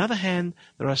 On the other hand,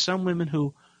 there are some women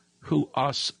who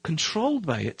are controlled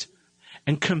by it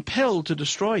and compelled to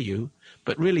destroy you,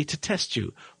 but really to test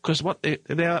you, because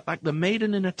they're like the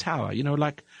maiden in a tower,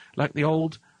 like the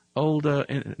old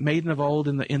maiden of old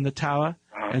in the tower,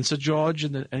 and Sir George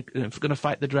and going to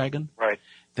fight the dragon. Right.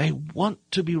 They want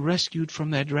to be rescued from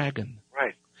their dragon.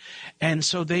 Right. And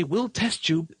so they will test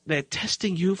you. They're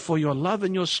testing you for your love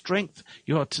and your strength,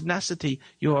 your tenacity,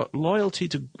 your loyalty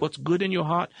to what's good in your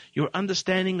heart, your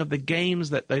understanding of the games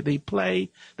that they play,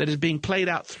 that is being played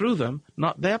out through them,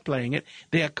 not they're playing it.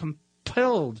 They are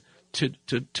compelled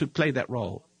to play that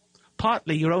role.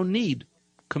 Partly your own need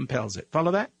compels it.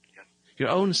 Follow that? Yes. Your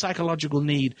own psychological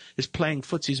need is playing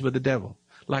footsies with the devil,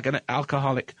 like an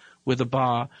alcoholic with a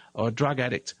bar or a drug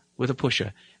addict with a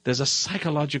pusher. There's a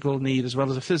psychological need as well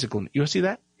as a physical need. You see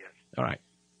that? Yes. All right.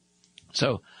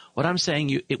 So what I'm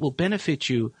saying, it will benefit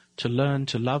you to learn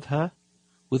to love her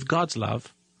with God's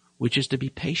love, which is to be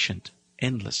patient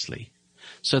endlessly,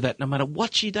 so that no matter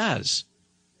what she does,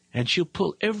 and she'll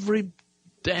pull every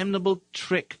damnable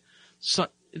trick, so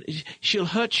she'll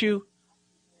hurt you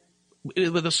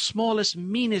with the smallest,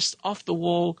 meanest,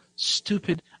 off-the-wall,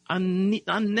 stupid,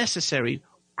 unnecessary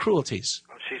cruelties.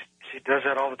 She does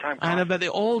that all the time. I know, but they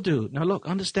all do. Now look,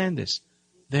 understand this.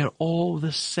 They're all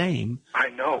the same. I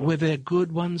know. Whether they're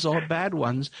good ones or bad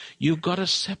ones, you've got to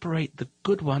separate the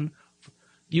good one.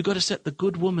 You've got to set the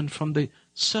good woman from the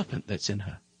serpent that's in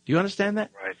her. Do you understand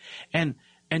that? Right.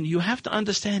 And you have to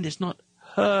understand it's not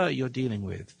her you're dealing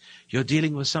with. You're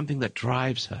dealing with something that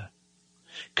drives her,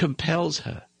 compels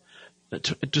her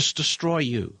to destroy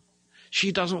you.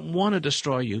 She doesn't want to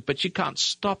destroy you, but she can't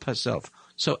stop herself.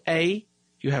 So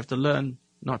you have to learn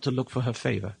not to look for her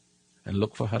favor and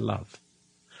look for her love.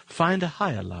 Find a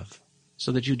higher love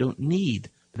so that you don't need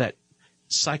that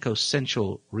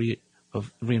psychosensual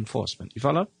reinforcement. You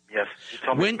follow? Yes. You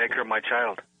told me to make her my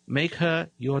child. Make her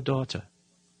your daughter.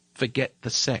 Forget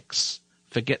the sex.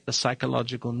 Forget the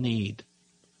psychological need.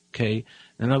 Okay?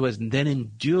 In other words, then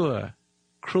endure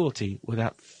cruelty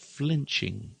without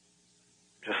flinching.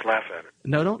 Just laugh at it.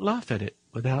 No, don't laugh at it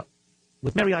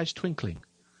with merry eyes twinkling.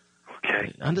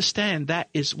 Okay. Understand that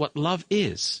is what love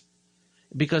is,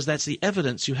 because that's the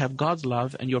evidence you have God's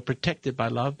love and you're protected by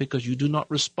love because you do not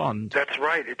respond. That's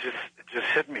right. It just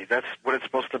hit me. That's what it's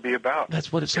supposed to be about.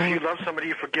 That's what it's all. If you love somebody,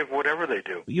 you forgive whatever they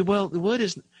do. The word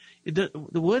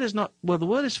is not. Well, the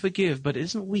word is forgive, but it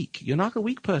isn't weak. You're not a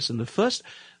weak person. The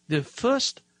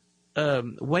first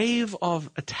wave of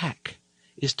attack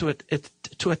is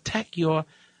to attack your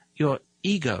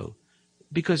ego,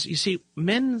 because you see,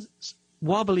 men's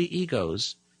wobbly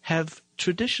egos have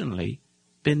traditionally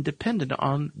been dependent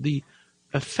on the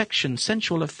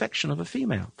sensual affection of a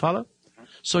female. Follow? Mm-hmm.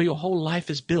 So your whole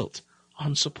life is built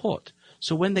on support.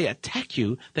 So when they attack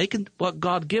you, what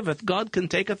God giveth, God can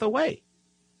taketh away.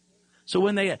 So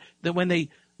when they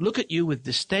look at you with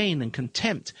disdain and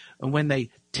contempt, and when they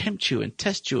tempt you and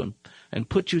test you and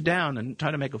put you down and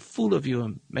try to make a fool of you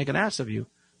and make an ass of you,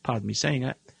 pardon me saying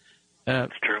that,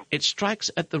 That's true. It strikes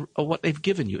at what they've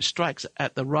given you. It strikes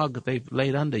at the rug they've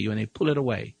laid under you, and they pull it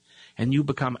away. And you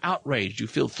become outraged. You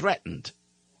feel threatened.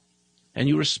 And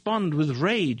you respond with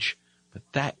rage. But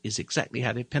that is exactly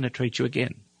how they penetrate you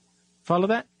again. Follow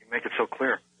that? You make it so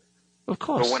clear. Of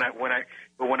course. But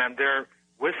when I'm there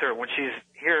with her, when she's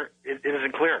here, it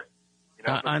isn't clear. You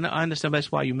know? I understand.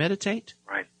 That's why you meditate.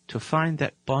 Right. To find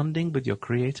that bonding with your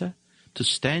Creator, to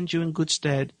stand you in good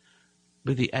stead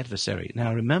with the adversary.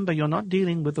 Now remember, you're not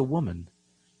dealing with a woman.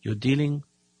 You're dealing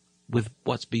with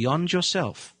what's beyond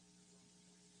yourself,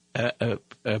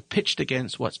 pitched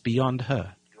against what's beyond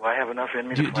her. Do I have enough in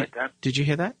me to fight that? Did you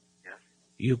hear that? Yes.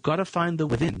 You've got to find the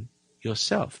within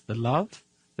yourself, the love,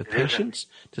 the patience,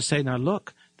 to say, now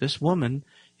look, this woman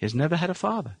has never had a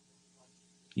father.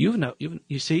 You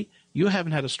see, you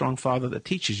haven't had a strong father that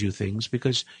teaches you things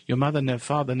because your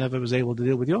father never was able to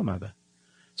deal with your mother.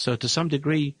 So to some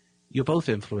degree, you're both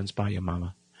influenced by your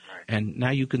mama. Right. And now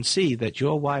you can see that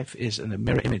your wife is a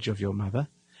mirror image of your mother,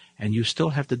 and you still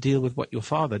have to deal with what your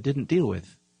father didn't deal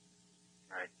with.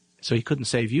 Right. So he couldn't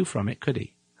save you from it, could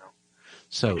he? No.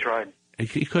 So He tried.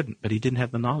 He couldn't, but he didn't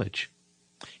have the knowledge.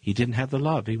 He didn't have the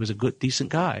love. He was a good, decent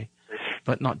guy,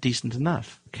 but not decent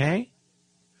enough. Okay?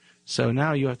 So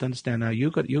now you have to understand. Now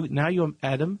you're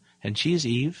Adam and she's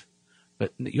Eve,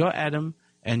 but you're Adam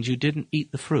and you didn't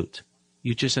eat the fruit.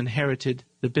 You just inherited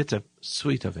the bitter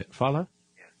sweet of it. Follow?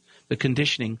 Yes. The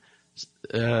conditioning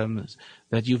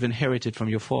that you've inherited from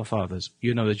your forefathers.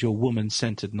 You know that you're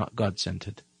woman-centered, not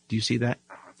God-centered. Do you see that?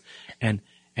 Uh-huh.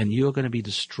 And you're going to be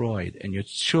destroyed, and your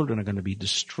children are going to be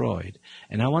destroyed.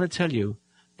 And I want to tell you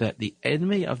that the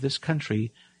enemy of this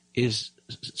country is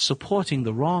supporting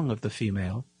the wrong of the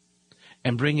female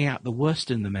and bringing out the worst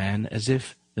in the man as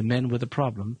if the men were the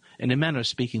problem. In a manner of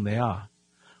speaking, they are.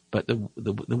 But the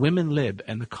women lib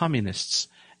and the communists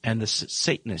and the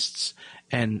Satanists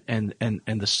and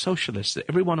the socialists,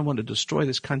 everyone who want to destroy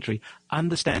this country,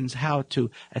 understands how to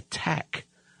attack,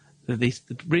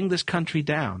 bring this country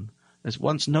down as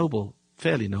once noble,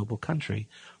 fairly noble country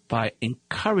by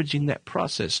encouraging that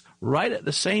process right at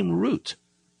the same root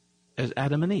as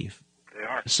Adam and Eve. They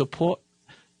are. Support,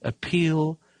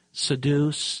 appeal,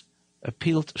 seduce,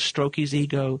 appeal to stroke his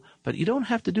ego, but you don't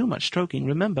have to do much stroking.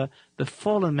 Remember, the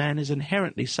fallen man is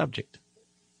inherently subject.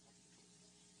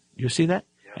 You see that?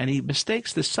 Yeah. And he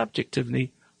mistakes the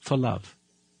subjectivity for love,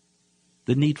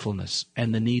 the needfulness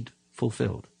and the need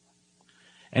fulfilled.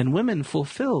 And women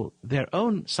fulfill their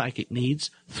own psychic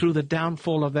needs through the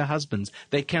downfall of their husbands.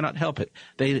 They cannot help it.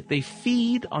 They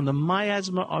feed on the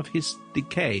miasma of his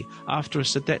decay after a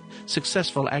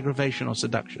successful aggravation or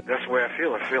seduction. That's the way I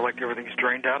feel. I feel like everything's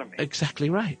drained out of me. Exactly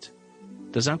right.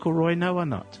 Does Uncle Roy know or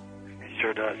not? He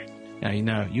sure does.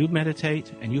 Now, you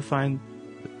meditate and you find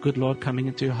the good Lord coming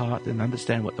into your heart and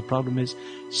understand what the problem is.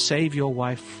 Save your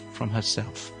wife from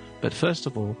herself. But first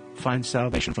of all, find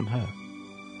salvation from her.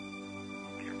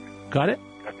 Got it?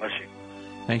 God bless you.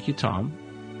 Thank you, Tom.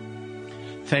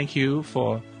 Thank you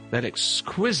for that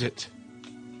exquisite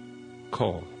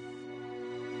call.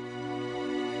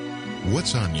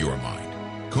 What's on your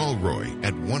mind? Call Roy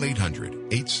at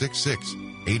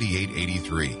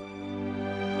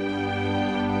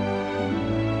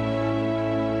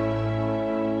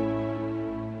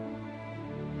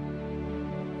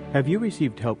Have you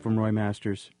received help from Roy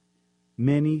Masters?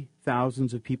 Many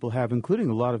thousands of people have, including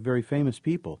a lot of very famous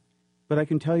people. But I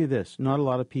can tell you this, not a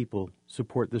lot of people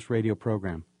support this radio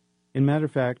program. In matter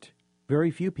of fact,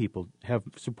 very few people have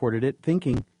supported it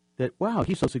thinking that, wow,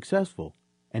 he's so successful.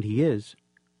 And he is.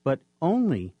 But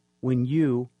only when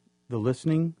you, the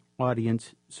listening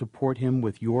audience, support him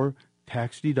with your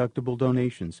tax-deductible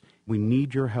donations. We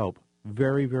need your help.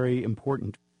 Very, very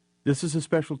important. This is a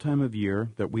special time of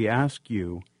year that we ask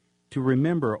you to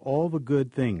remember all the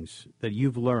good things that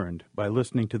you've learned by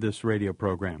listening to this radio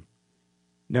program.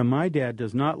 Now, my dad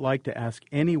does not like to ask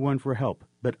anyone for help,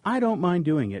 but I don't mind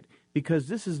doing it because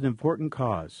this is an important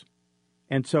cause.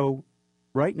 And so,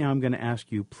 right now I'm going to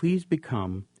ask you, please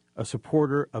become a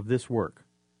supporter of this work.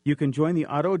 You can join the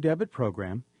auto debit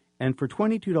program, and for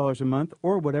 $22 a month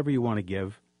or whatever you want to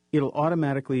give, it'll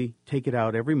automatically take it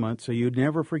out every month so you'd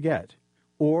never forget.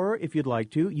 Or, if you'd like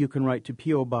to, you can write to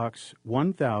P.O. Box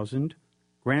 1000,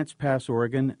 Grants Pass,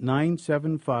 Oregon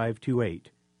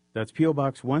 97528. That's P.O.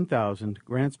 Box 1000,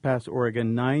 Grants Pass,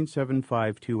 Oregon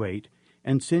 97528,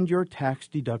 and send your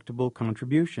tax-deductible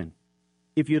contribution.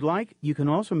 If you'd like, you can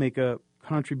also make a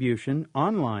contribution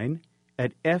online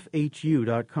at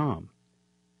FHU.com,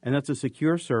 and that's a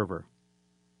secure server.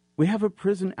 We have a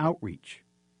prison outreach,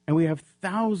 and we have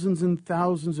thousands and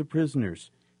thousands of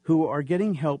prisoners who are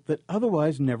getting help that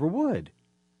otherwise never would.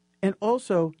 And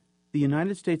also, the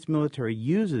United States military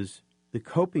uses the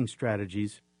coping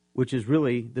strategies, which is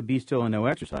really the be still and no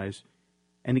exercise,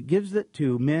 and it gives it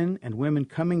to men and women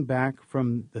coming back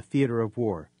from the theater of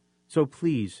war. So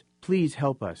please, please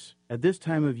help us. At this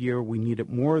time of year, we need it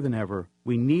more than ever.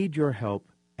 We need your help,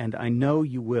 and I know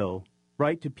you will.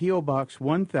 Write to P.O. Box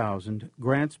 1000,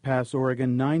 Grants Pass,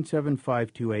 Oregon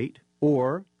 97528,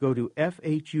 or go to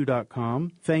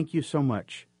FHU.com. Thank you so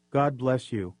much. God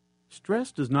bless you.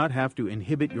 Stress does not have to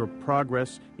inhibit your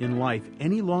progress in life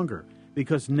any longer,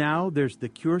 because now there's the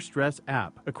Cure Stress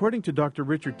app. According to Dr.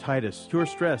 Richard Titus, Cure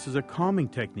Stress is a calming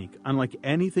technique unlike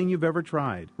anything you've ever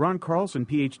tried. Ron Carlson,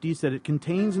 PhD, said it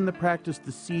contains in the practice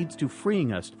the seeds to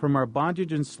freeing us from our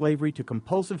bondage and slavery to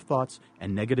compulsive thoughts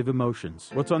and negative emotions.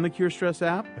 What's on the Cure Stress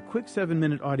app? A quick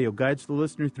 7-minute audio guides the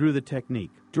listener through the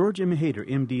technique. George M. Hader,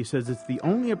 MD, says it's the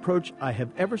only approach I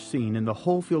have ever seen in the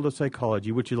whole field of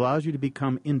psychology which allows you to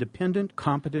become independent,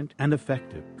 competent, and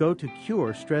effective. Go to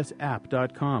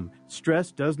CureStressApp.com.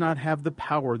 Stress does not have the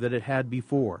power that it had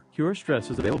before. Cure Stress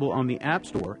is available on the App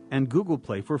Store and Google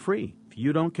Play for free. If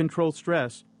you don't control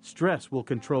stress, stress will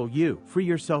control you. Free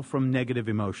yourself from negative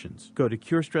emotions. Go to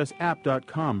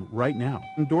CureStressApp.com right now.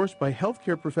 Endorsed by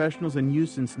healthcare professionals and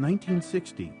used since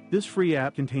 1960. This free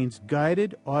app contains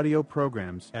guided audio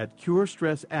programs at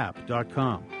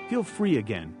CureStressApp.com. Feel free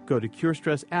again. Go to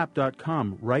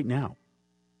CureStressApp.com right now.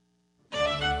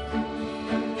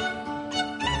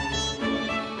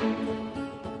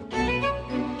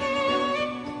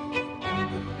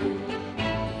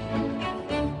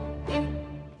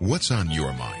 What's on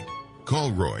your mind?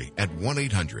 Call Roy at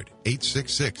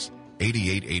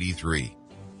 1-800-866-8883.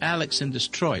 Alex in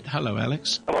Detroit. Hello,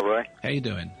 Alex. Hello, Roy. How you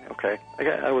doing? Okay.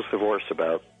 I was divorced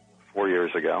about 4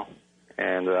 years ago,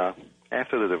 and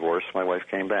after the divorce, my wife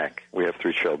came back. We have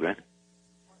 3 children.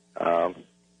 Then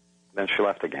she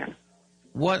left again.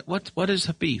 What is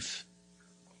her beef?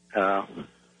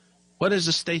 What is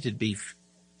the stated beef?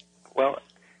 Well,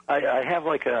 I have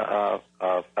like a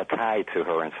tie to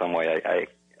her in some way.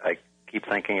 I keep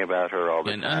thinking about her all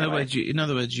the time. In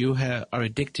other words, you are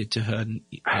addicted to her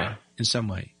in some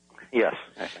way. Yes.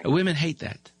 Women hate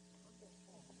that.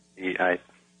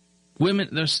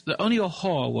 Women, only a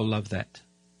whore will love that.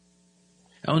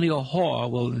 Only a whore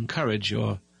will encourage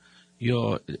your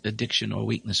addiction or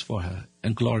weakness for her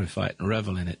and glorify it and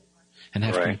revel in it and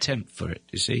have contempt for it,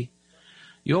 you see?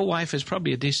 Your wife is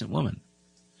probably a decent woman.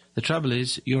 The trouble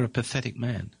is, you're a pathetic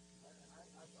man.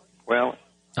 Well,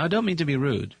 I don't mean to be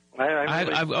rude.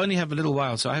 I only have a little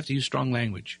while, so I have to use strong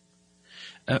language.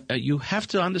 You have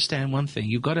to understand one thing.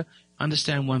 You've got to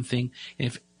understand one thing.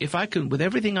 If I can, with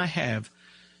everything I have,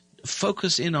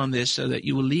 focus in on this so that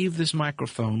you will leave this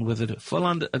microphone with a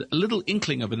little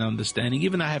inkling of an understanding,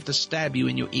 even though I have to stab you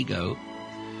in your ego,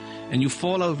 and you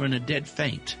fall over in a dead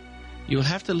faint, you'll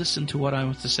have to listen to what I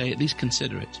want to say, at least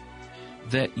consider it.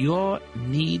 That your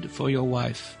need for your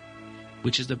wife,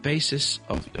 which is the basis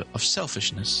of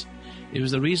selfishness, it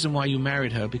was the reason why you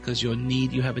married her, because you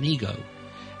have an ego,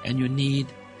 and your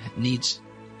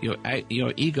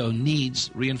ego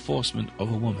needs reinforcement of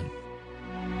a woman.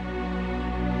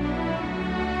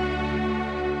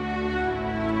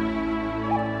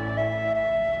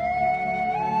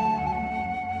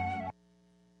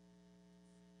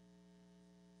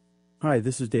 Hi,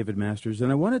 this is David Masters,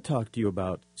 and I want to talk to you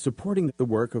about supporting the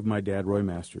work of my dad, Roy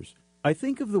Masters. I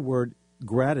think of the word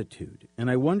gratitude,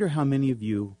 and I wonder how many of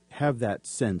you have that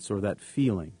sense or that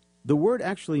feeling. The word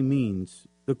actually means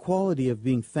the quality of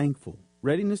being thankful,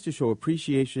 readiness to show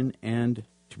appreciation, and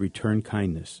to return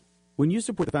kindness. When you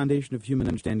support the foundation of human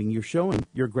understanding, you're showing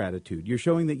your gratitude. You're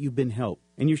showing that you've been helped,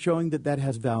 and you're showing that that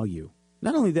has value.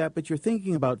 Not only that, but you're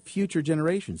thinking about future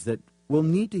generations that will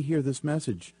need to hear this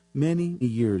message many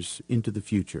years into the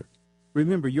future.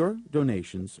 Remember, your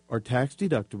donations are tax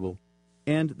deductible,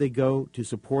 and they go to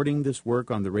supporting this work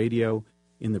on the radio,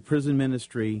 in the prison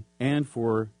ministry, and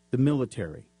for the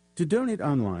military. To donate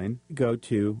online, go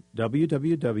to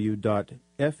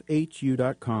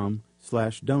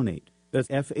www.fhu.com/donate. That's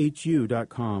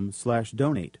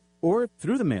fhu.com/donate. Or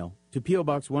through the mail to P.O.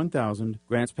 Box 1000,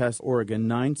 Grants Pass, Oregon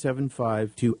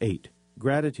 97528.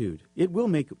 Gratitude. It will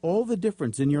make all the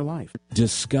difference in your life.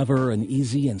 Discover an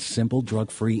easy and simple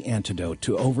drug-free antidote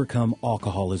to overcome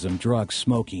alcoholism, drugs,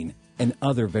 smoking, and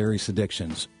other various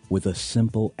addictions with a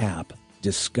simple app.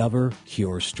 Discover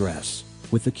Cure Stress.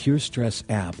 With the Cure Stress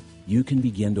app, you can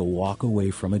begin to walk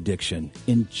away from addiction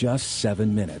in just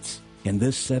 7 minutes. And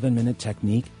this 7-minute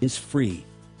technique is free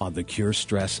on the Cure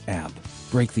Stress app.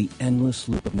 Break the endless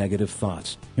loop of negative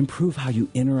thoughts. Improve how you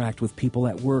interact with people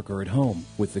at work or at home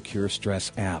with the Cure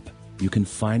Stress app. You can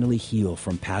finally heal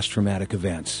from past traumatic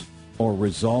events or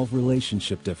resolve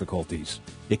relationship difficulties.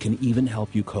 It can even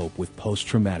help you cope with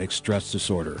post-traumatic stress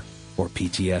disorder or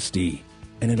PTSD.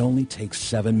 And it only takes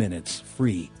 7 minutes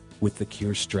free with the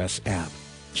Cure Stress app.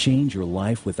 Change your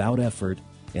life without effort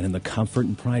and in the comfort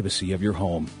and privacy of your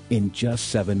home in just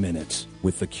 7 minutes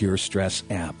with the Cure Stress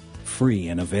app. Free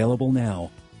and available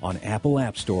now on Apple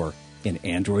App Store and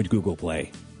Android Google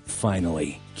Play.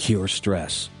 Finally, cure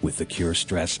stress with the Cure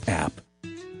Stress app.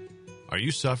 Are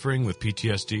you suffering with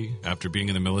PTSD after being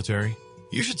in the military?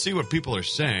 You should see what people are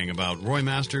saying about Roy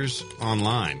Masters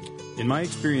online. In my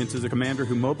experience as a commander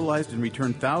who mobilized and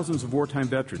returned thousands of wartime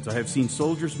veterans, I have seen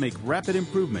soldiers make rapid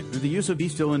improvement through the use of Be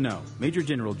Still and Know. Major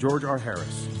General George R.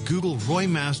 Harris. Google Roy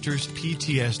Masters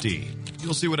PTSD.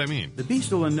 You'll see what I mean. The Be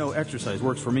Still and Know exercise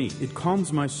works for me. It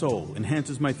calms my soul,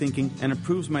 enhances my thinking, and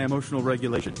improves my emotional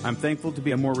regulation. I'm thankful to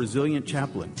be a more resilient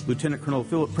chaplain. Lieutenant Colonel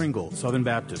Philip Pringle, Southern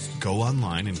Baptist. Go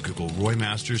online and Google Roy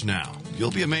Masters now.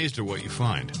 You'll be amazed at what you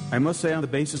find. I must say on the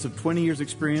basis of 20 years'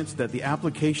 experience that the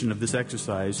application of this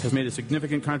exercise has made a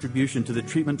significant contribution to the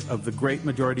treatment of the great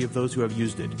majority of those who have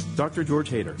used it. Dr.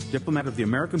 George Hader, diplomat of the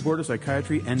American Board of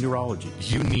Psychiatry and Neurology.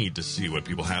 You need to see what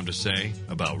people have to say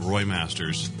about Roy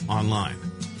Masters online,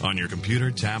 on your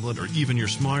computer, tablet, or even your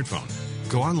smartphone.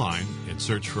 Go online and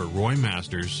search for Roy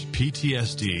Masters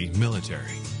PTSD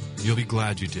Military. You'll be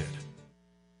glad you did.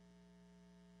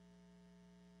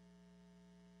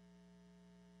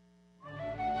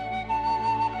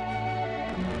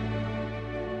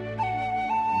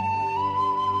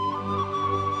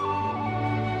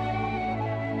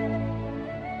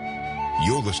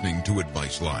 You're listening to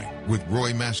Advice Line with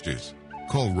Roy Masters.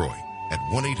 Call Roy at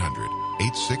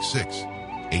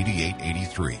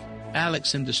 1-800-866-8883.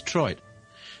 Alex in Detroit,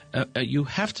 you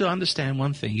have to understand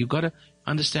one thing. You've got to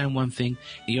understand one thing.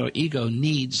 Your ego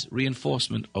needs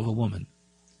reinforcement of a woman.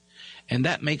 And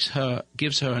that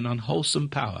gives her an unwholesome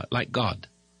power, like God.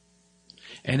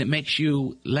 And it makes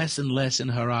you less and less in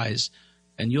her eyes.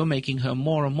 And you're making her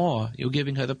more and more. You're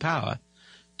giving her the power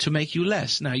to make you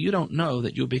less. Now, you don't know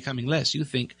that you're becoming less. You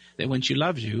think that when she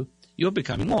loves you, you're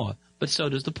becoming more. But so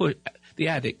does the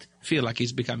addict feel like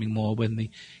he's becoming more when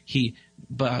he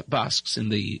basks in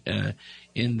the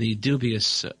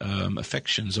dubious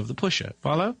affections of the pusher.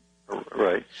 Follow?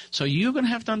 Right. So you're going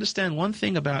to have to understand one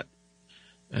thing about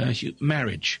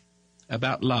marriage,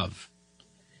 about love.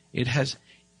 It has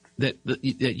that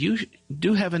you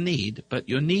do have a need, but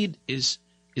your need is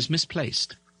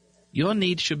misplaced. Your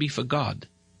need should be for God.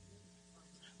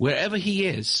 Wherever he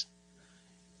is,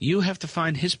 you have to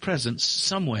find his presence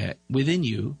somewhere within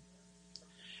you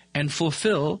and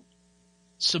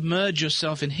submerge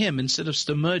yourself in him instead of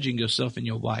submerging yourself in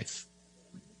your wife.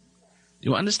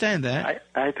 You understand that?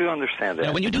 I do understand that.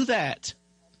 Now, when you do that,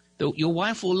 your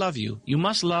wife will love you. You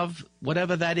must love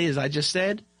whatever that is I just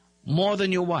said more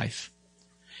than your wife.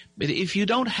 But if you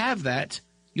don't have that,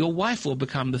 your wife will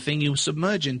become the thing you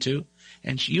submerge into,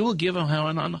 and you will give her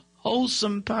an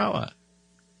unwholesome power.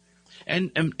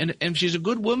 And if she's a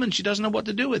good woman, she doesn't know what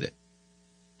to do with it.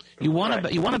 You want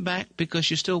her back because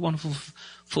you still want to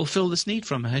fulfill this need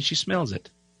from her, and she smells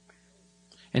it.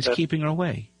 And it's keeping her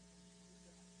away.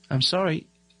 I'm sorry.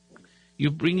 You're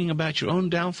bringing about your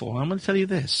own downfall. I'm going to tell you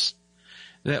this,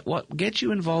 that what gets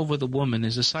you involved with a woman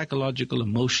is a psychological,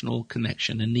 emotional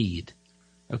connection, a need.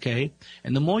 Okay?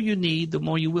 And the more you need, the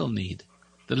more you will need.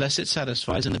 The less it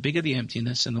satisfies, and the bigger the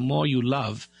emptiness, and the more you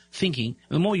love thinking,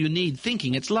 the more you need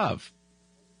thinking it's love.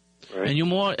 Right. And the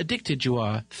more addicted you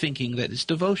are thinking that it's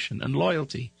devotion and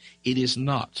loyalty. It is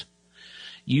not.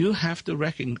 You have to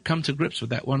come to grips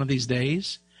with that one of these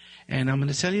days. And I'm going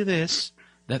to tell you this,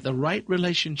 that the right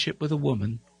relationship with a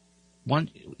woman,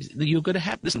 you're going to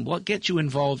have, listen, what gets you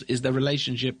involved is the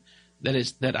relationship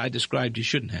that I described you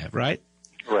shouldn't have, right?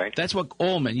 Right. That's what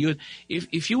all men,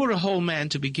 if you were a whole man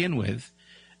to begin with,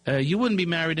 you wouldn't be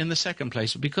married in the second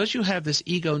place. Because you have this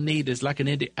ego need as like an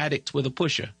addict with a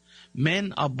pusher.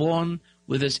 Men are born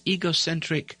with this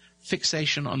egocentric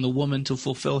fixation on the woman to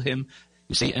fulfill him.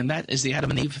 You see, and that is the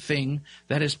Adam and Eve thing.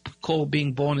 That is called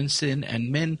being born in sin.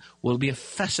 And men will be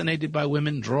fascinated by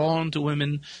women, drawn to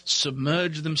women,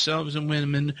 submerge themselves in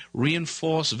women,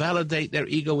 reinforce, validate their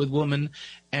ego with women.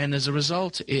 And as a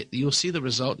result, you'll see the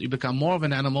result. You become more of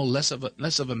an animal, less of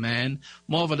a man,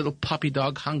 more of a little puppy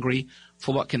dog, hungry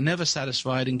for what can never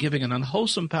satisfy it, and giving an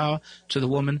unwholesome power to the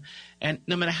woman. And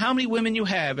no matter how many women you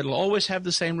have, it'll always have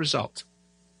the same result.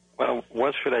 Well,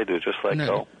 what should I do? Just let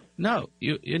go? No.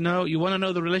 You want to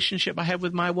know the relationship I have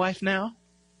with my wife now?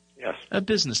 Yes. A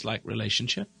business-like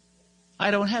relationship. I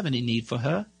don't have any need for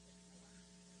her.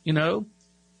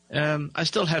 I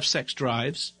still have sex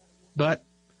drives, but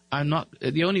I'm not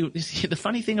the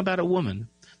funny thing about a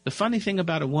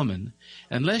woman,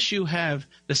 unless you have,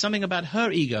 there's something about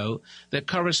her ego that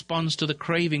corresponds to the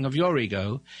craving of your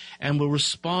ego and will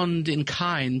respond in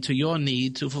kind to your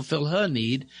need to fulfill her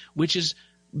need, which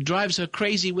drives her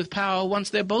crazy with power once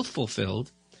they're both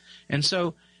fulfilled. And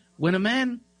so when a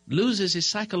man loses his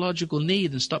psychological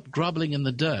need and stops groveling in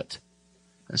the dirt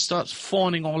and starts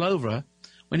fawning all over,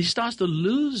 when he starts to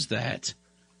lose that,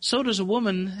 so does a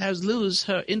woman lose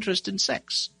her interest in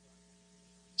sex.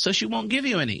 so she won't give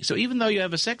you any. So even though you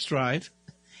have a sex drive,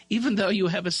 you don't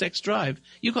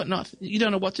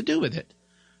know what to do with it.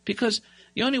 Because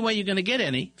the only way you're going to get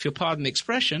any, if you'll pardon the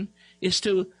expression, is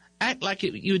to act like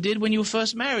you did when you were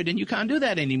first married, and you can't do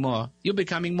that anymore. You're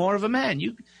becoming more of a man.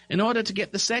 In order to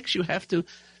get the sex, you have to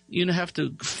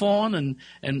fawn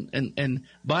and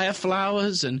buy her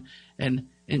flowers and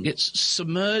get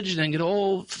submerged and get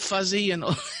all fuzzy and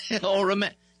all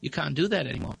romantic. You can't do that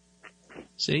anymore.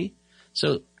 See?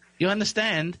 So you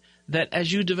understand that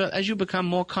as you become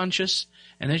more conscious,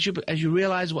 and as you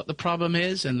realize what the problem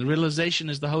is, and the realization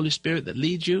is the Holy Spirit that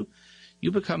leads you,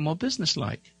 you become more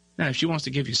businesslike. Now, if she wants to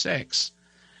give you sex,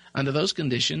 under those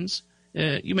conditions,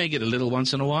 you may get a little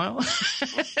once in a while.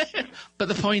 But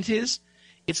the point is,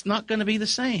 it's not going to be the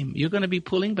same. You're going to be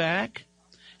pulling back,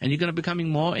 and you're going to be becoming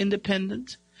more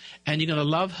independent, and you're going to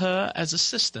love her as a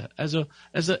sister, as a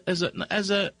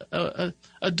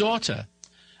daughter,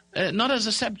 not as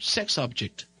a sex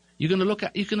object. You're going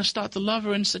to start to love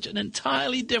her in such an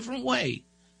entirely different way.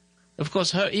 Of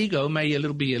course, her ego may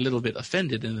be a little bit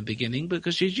offended in the beginning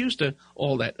because she's used to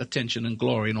all that attention and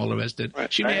glory and all the rest of it.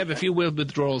 Right. She may have a few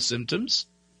withdrawal symptoms.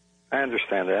 I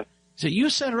understand that. So you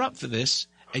set her up for this,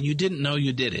 and you didn't know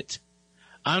you did it.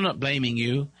 I'm not blaming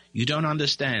you. You don't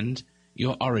understand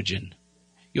your origin.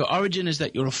 Your origin is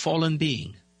that you're a fallen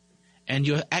being, and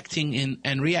you're acting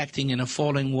and reacting in a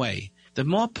fallen way. The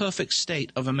more perfect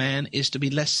state of a man is to be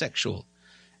less sexual.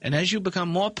 And as you become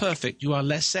more perfect, you are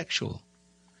less sexual.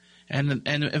 And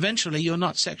eventually you're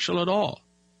not sexual at all.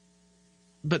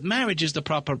 But marriage is the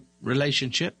proper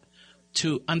relationship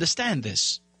to understand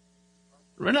this.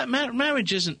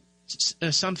 Marriage isn't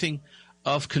something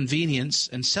of convenience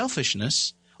and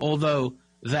selfishness, although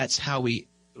that's how we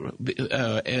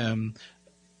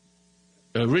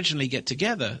originally get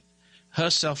together. Her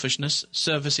selfishness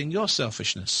servicing your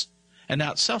selfishness and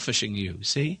out-selfishing you,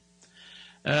 see?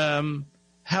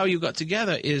 How you got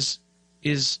together is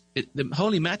the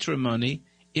holy matrimony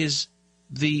is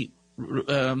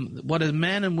what a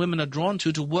man and women are drawn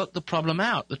to work the problem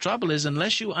out. The trouble is,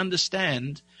 unless you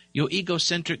understand your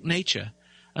egocentric nature,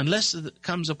 unless there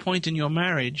comes a point in your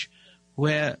marriage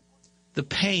where the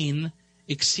pain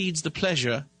exceeds the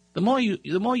pleasure, the more you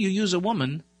use a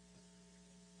woman,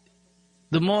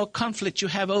 the more conflict you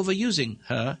have over using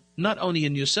her, not only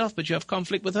in yourself, but you have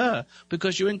conflict with her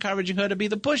because you're encouraging her to be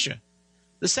the pusher,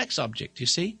 the sex object, you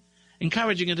see?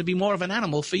 Encouraging her to be more of an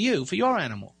animal for you, for your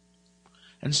animal.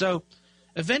 And so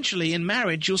eventually in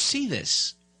marriage you'll see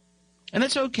this. And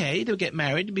it's okay to get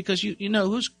married because you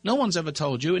know no one's ever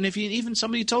told you, and if even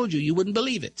somebody told you, you wouldn't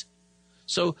believe it.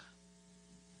 So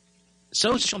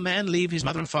shall man leave his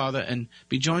mother and father and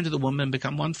be joined to the woman and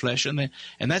become one flesh, and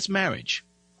that's marriage.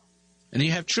 And then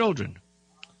you have children.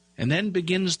 And then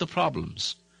begins the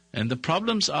problems. And the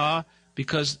problems are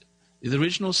because the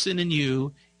original sin in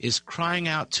you is crying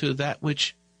out to that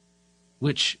which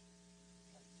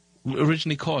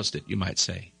originally caused it, you might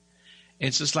say.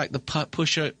 It's just like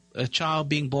the a child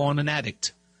being born an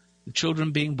addict. The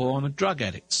children being born are drug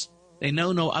addicts. They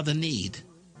know no other need.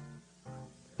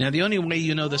 Now, the only way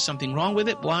you know there's something wrong with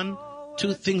it,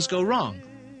 two things go wrong.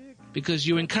 Because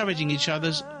you're encouraging each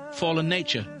other's fallen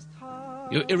nature.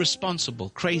 You're irresponsible,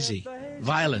 crazy,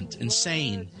 violent,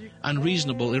 insane,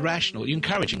 unreasonable, irrational. You're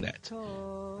encouraging that.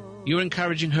 You're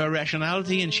encouraging her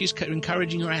rationality, and she's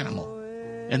encouraging your animal.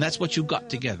 And that's what you got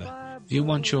together. If you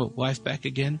want your wife back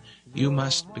again, you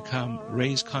must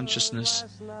raise consciousness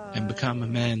and become a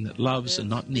man that loves and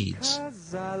not needs.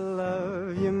 'Cause I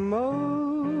love you more